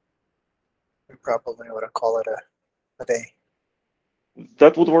we probably ought to call it a day.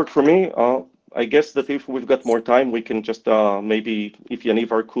 That would work for me. I guess that if we've got more time, we can just maybe if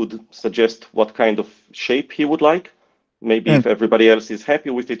Yanivar could suggest what kind of shape he would like. Maybe if everybody else is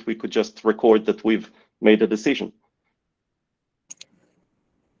happy with it, we could just record that we've made a decision.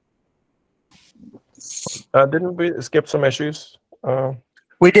 Didn't we skip some issues?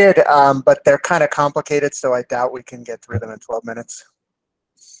 We did, but they're kind of complicated, so I doubt we can get through them in 12 minutes.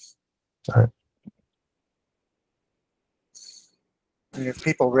 All right. And if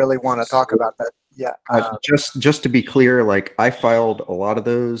people really want to talk about that, yeah. Just to be clear, like I filed a lot of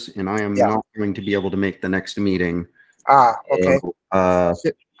those, and I am Yeah. not going to be able to make the next meeting. Okay. So,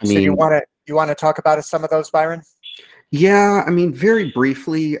 So you want to talk about some of those, Byron? yeah, I mean, very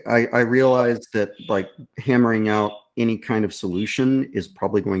briefly, I realized that like hammering out any kind of solution is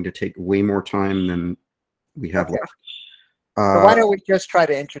probably going to take way more time than we have Okay. left. So why don't we just try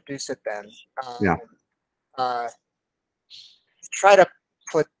to introduce it then? Yeah. Try to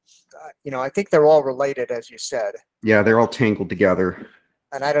put, I think they're all related, as you said. Yeah, they're all tangled together.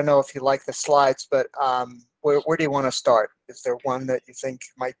 And I don't know if you like the slides, but where do you want to start? Is there one that you think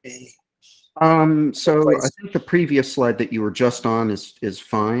might be? So place? I think the previous slide that you were just on is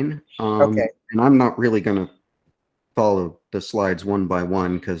fine. Okay. And I'm not really going to follow the slides one by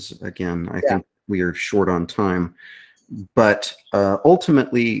one because, again, I think we are short on time. But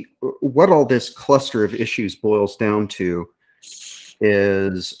ultimately, what all this cluster of issues boils down to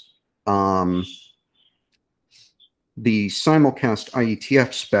is the simulcast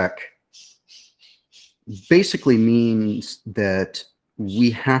IETF spec basically means that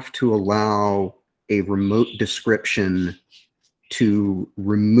we have to allow a remote description to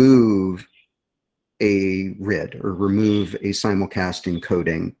remove a RID or remove a simulcast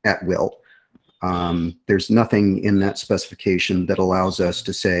encoding at will. There's nothing in that specification that allows us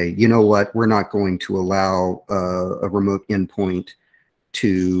to say, you know what, we're not going to allow a remote endpoint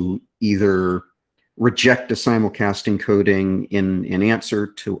to either reject a simulcast encoding in answer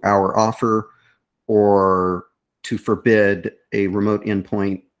to our offer or to forbid a remote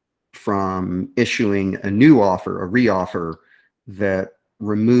endpoint from issuing a new offer, a reoffer that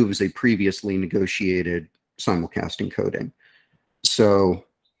removes a previously negotiated simulcast encoding. So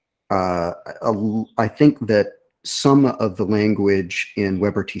I think that some of the language in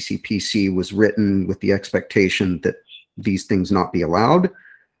WebRTC PC was written with the expectation that these things not be allowed,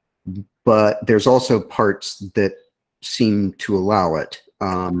 but there's also parts that seem to allow it,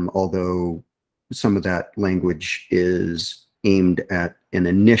 although some of that language is aimed at an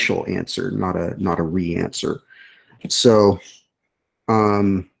initial answer, not a re-answer. So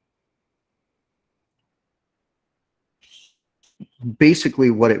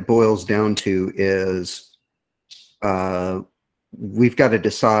basically what it boils down to is we've got to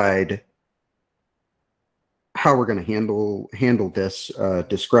decide how we're going to handle this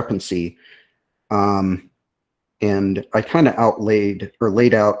discrepancy. And I kind of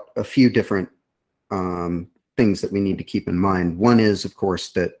laid out a few different things that we need to keep in mind. One is, of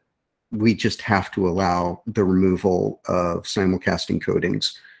course, that we just have to allow the removal of simulcast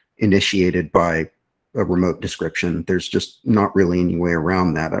encodings initiated by a remote description. There's just not really any way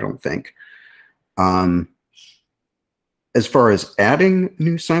around that, I don't think. As far as adding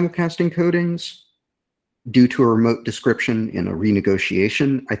new simulcast encodings due to a remote description in a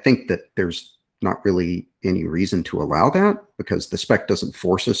renegotiation, I think that there's not really any reason to allow that because the spec doesn't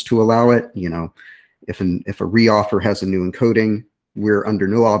force us to allow it. You know, if a reoffer has a new encoding, we're under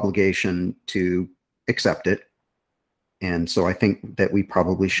no obligation to accept it. And so I think that we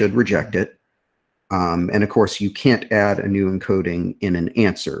probably should reject it. And of course, you can't add a new encoding in an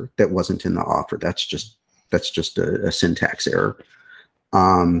answer that wasn't in the offer. That's just a syntax error.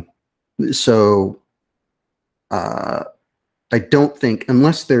 I don't think,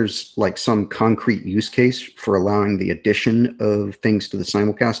 unless there's like some concrete use case for allowing the addition of things to the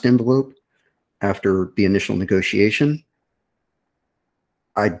simulcast envelope after the initial negotiation,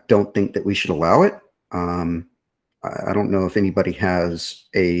 I don't think that we should allow it. I don't know if anybody has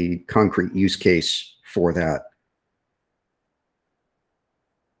a concrete use case for that.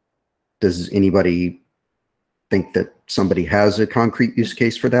 Does anybody think that somebody has a concrete use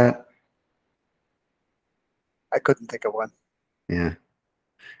case for that? I couldn't think of one. Yeah.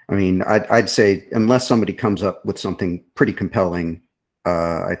 I mean, I'd say unless somebody comes up with something pretty compelling,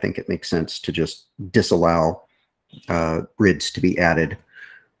 I think it makes sense to just disallow RIDs to be added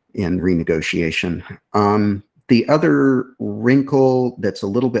in renegotiation. The other wrinkle that's a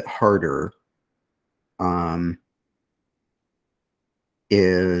little bit harder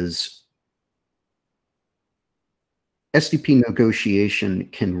is SDP negotiation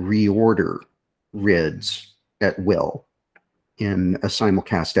can reorder RIDs at will in a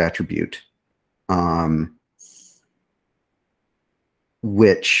simulcast attribute.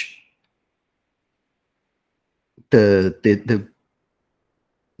 which the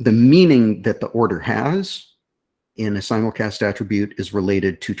meaning that the order has in a simulcast attribute is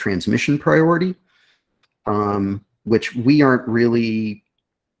related to transmission priority, which we aren't really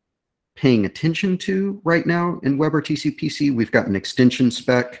paying attention to right now in WebRTC PC. We've got an extension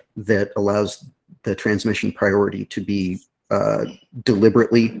spec that allows the transmission priority to be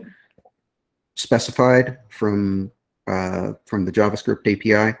deliberately specified from the JavaScript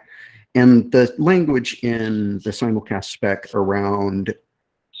API. And the language in the simulcast spec around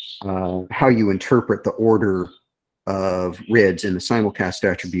how you interpret the order of RIDs in the simulcast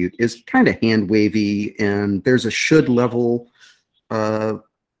attribute is kind of hand-wavy, and there's a should level,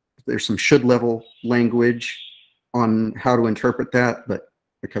 there's some should level language on how to interpret that, but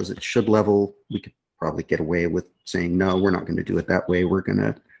because it's should level, we could probably get away with saying, no, we're not going to do it that way. We're going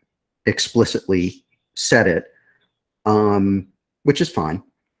to explicitly set it, which is fine.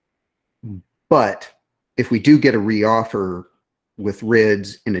 But if we do get a reoffer with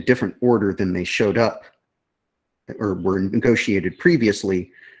RIDs in a different order than they showed up or were negotiated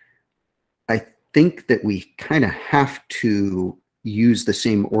previously, I think that we kind of have to use the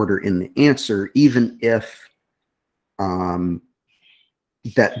same order in the answer, even if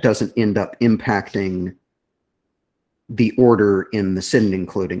that doesn't end up impacting the order in the send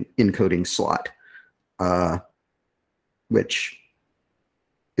encoding slot, which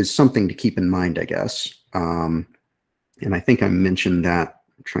is something to keep in mind, I guess. And I think I mentioned that.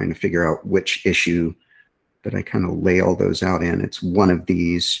 I'm trying to figure out which issue that I kind of lay all those out in. It's one of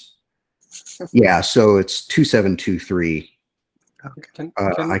these. Yeah, so it's 2723. Okay.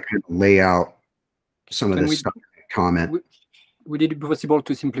 I kind of lay out some of this stuff in the comment. Would it be possible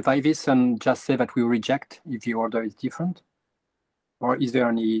to simplify this and just say that we reject if the order is different? Or is there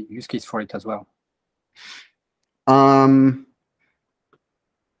any use case for it as well?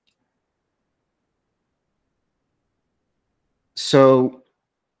 So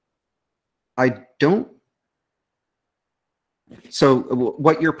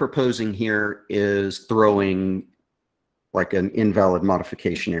what you're proposing here is throwing like an invalid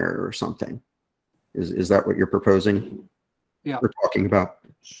modification error or something. Is that what you're proposing? Yeah. We're talking about.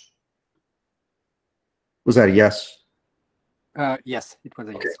 Was that a yes? Yes, it was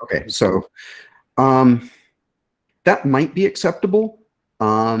a yes. Okay. So that might be acceptable.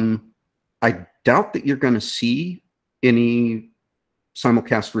 I doubt that you're going to see any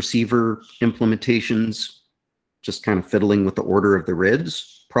simulcast receiver implementations just kind of fiddling with the order of the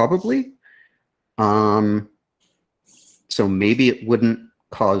RIDs, probably. So maybe it wouldn't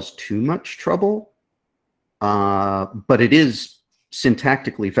cause too much trouble, but it is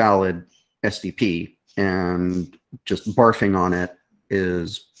syntactically valid SDP, and just barfing on it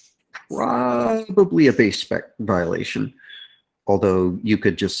is probably a base spec violation. Although you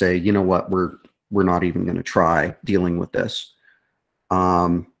could just say, you know what, we're not even going to try dealing with this.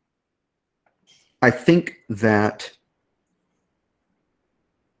 I think that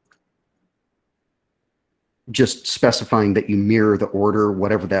just specifying that you mirror the order,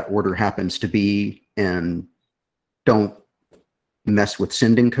 whatever that order happens to be, and don't mess with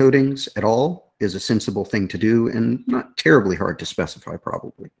send encodings at all is a sensible thing to do, and not terribly hard to specify,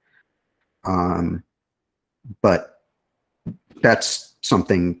 probably. But that's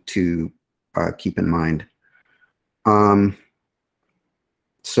something to keep in mind.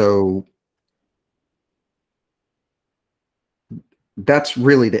 So that's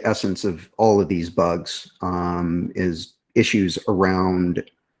really the essence of all of these bugs, is issues around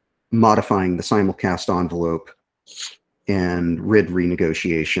modifying the simulcast envelope and RID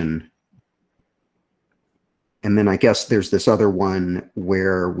renegotiation. And then I guess there's this other one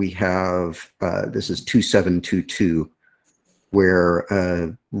where we have, this is 2722, where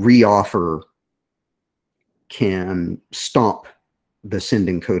a reoffer can stomp the send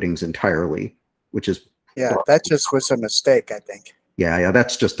encodings entirely, which is. Yeah, that just was a mistake, I think. Yeah,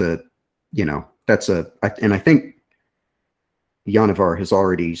 that's just a, you know, that's a, and I think Yanivar has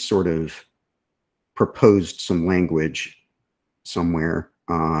already sort of proposed some language somewhere.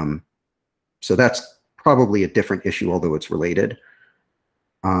 So that's probably a different issue, although it's related.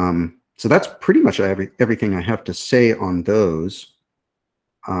 So that's pretty much everything I have to say on those.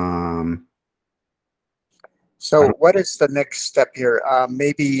 So what is the next step here?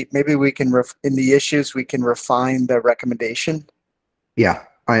 Maybe we can, in the issues, we can refine the recommendation. Yeah,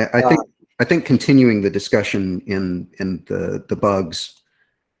 I think continuing the discussion in the bugs,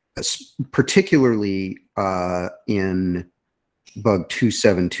 particularly in bug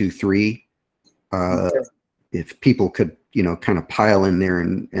 2723, if people could you know, kind of pile in there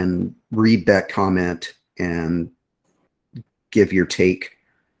and read that comment and give your take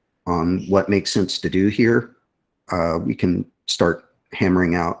on what makes sense to do here, we can start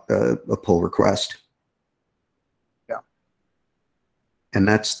hammering out a pull request. Yeah. And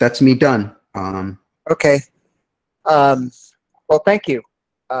that's me done. Okay. Well, thank you.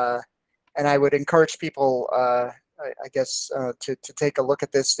 And I would encourage people, I guess, to take a look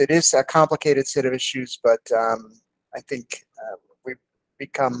at this. It is a complicated set of issues, but I think we've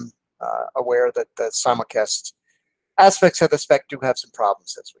become aware that the simulcast aspects of the spec do have some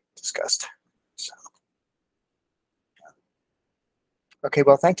problems, as we discussed. So, okay,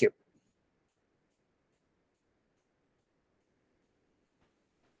 well, thank you.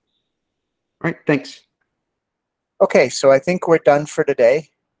 All right, thanks. Okay, so I think we're done for today.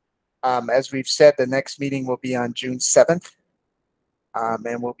 As we've said, the next meeting will be on June 7th,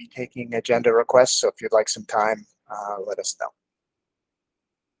 and we'll be taking agenda requests. So if you'd like some time, let us know.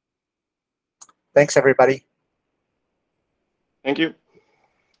 Thanks, everybody. Thank you.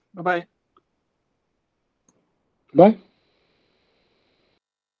 Bye-bye. Bye.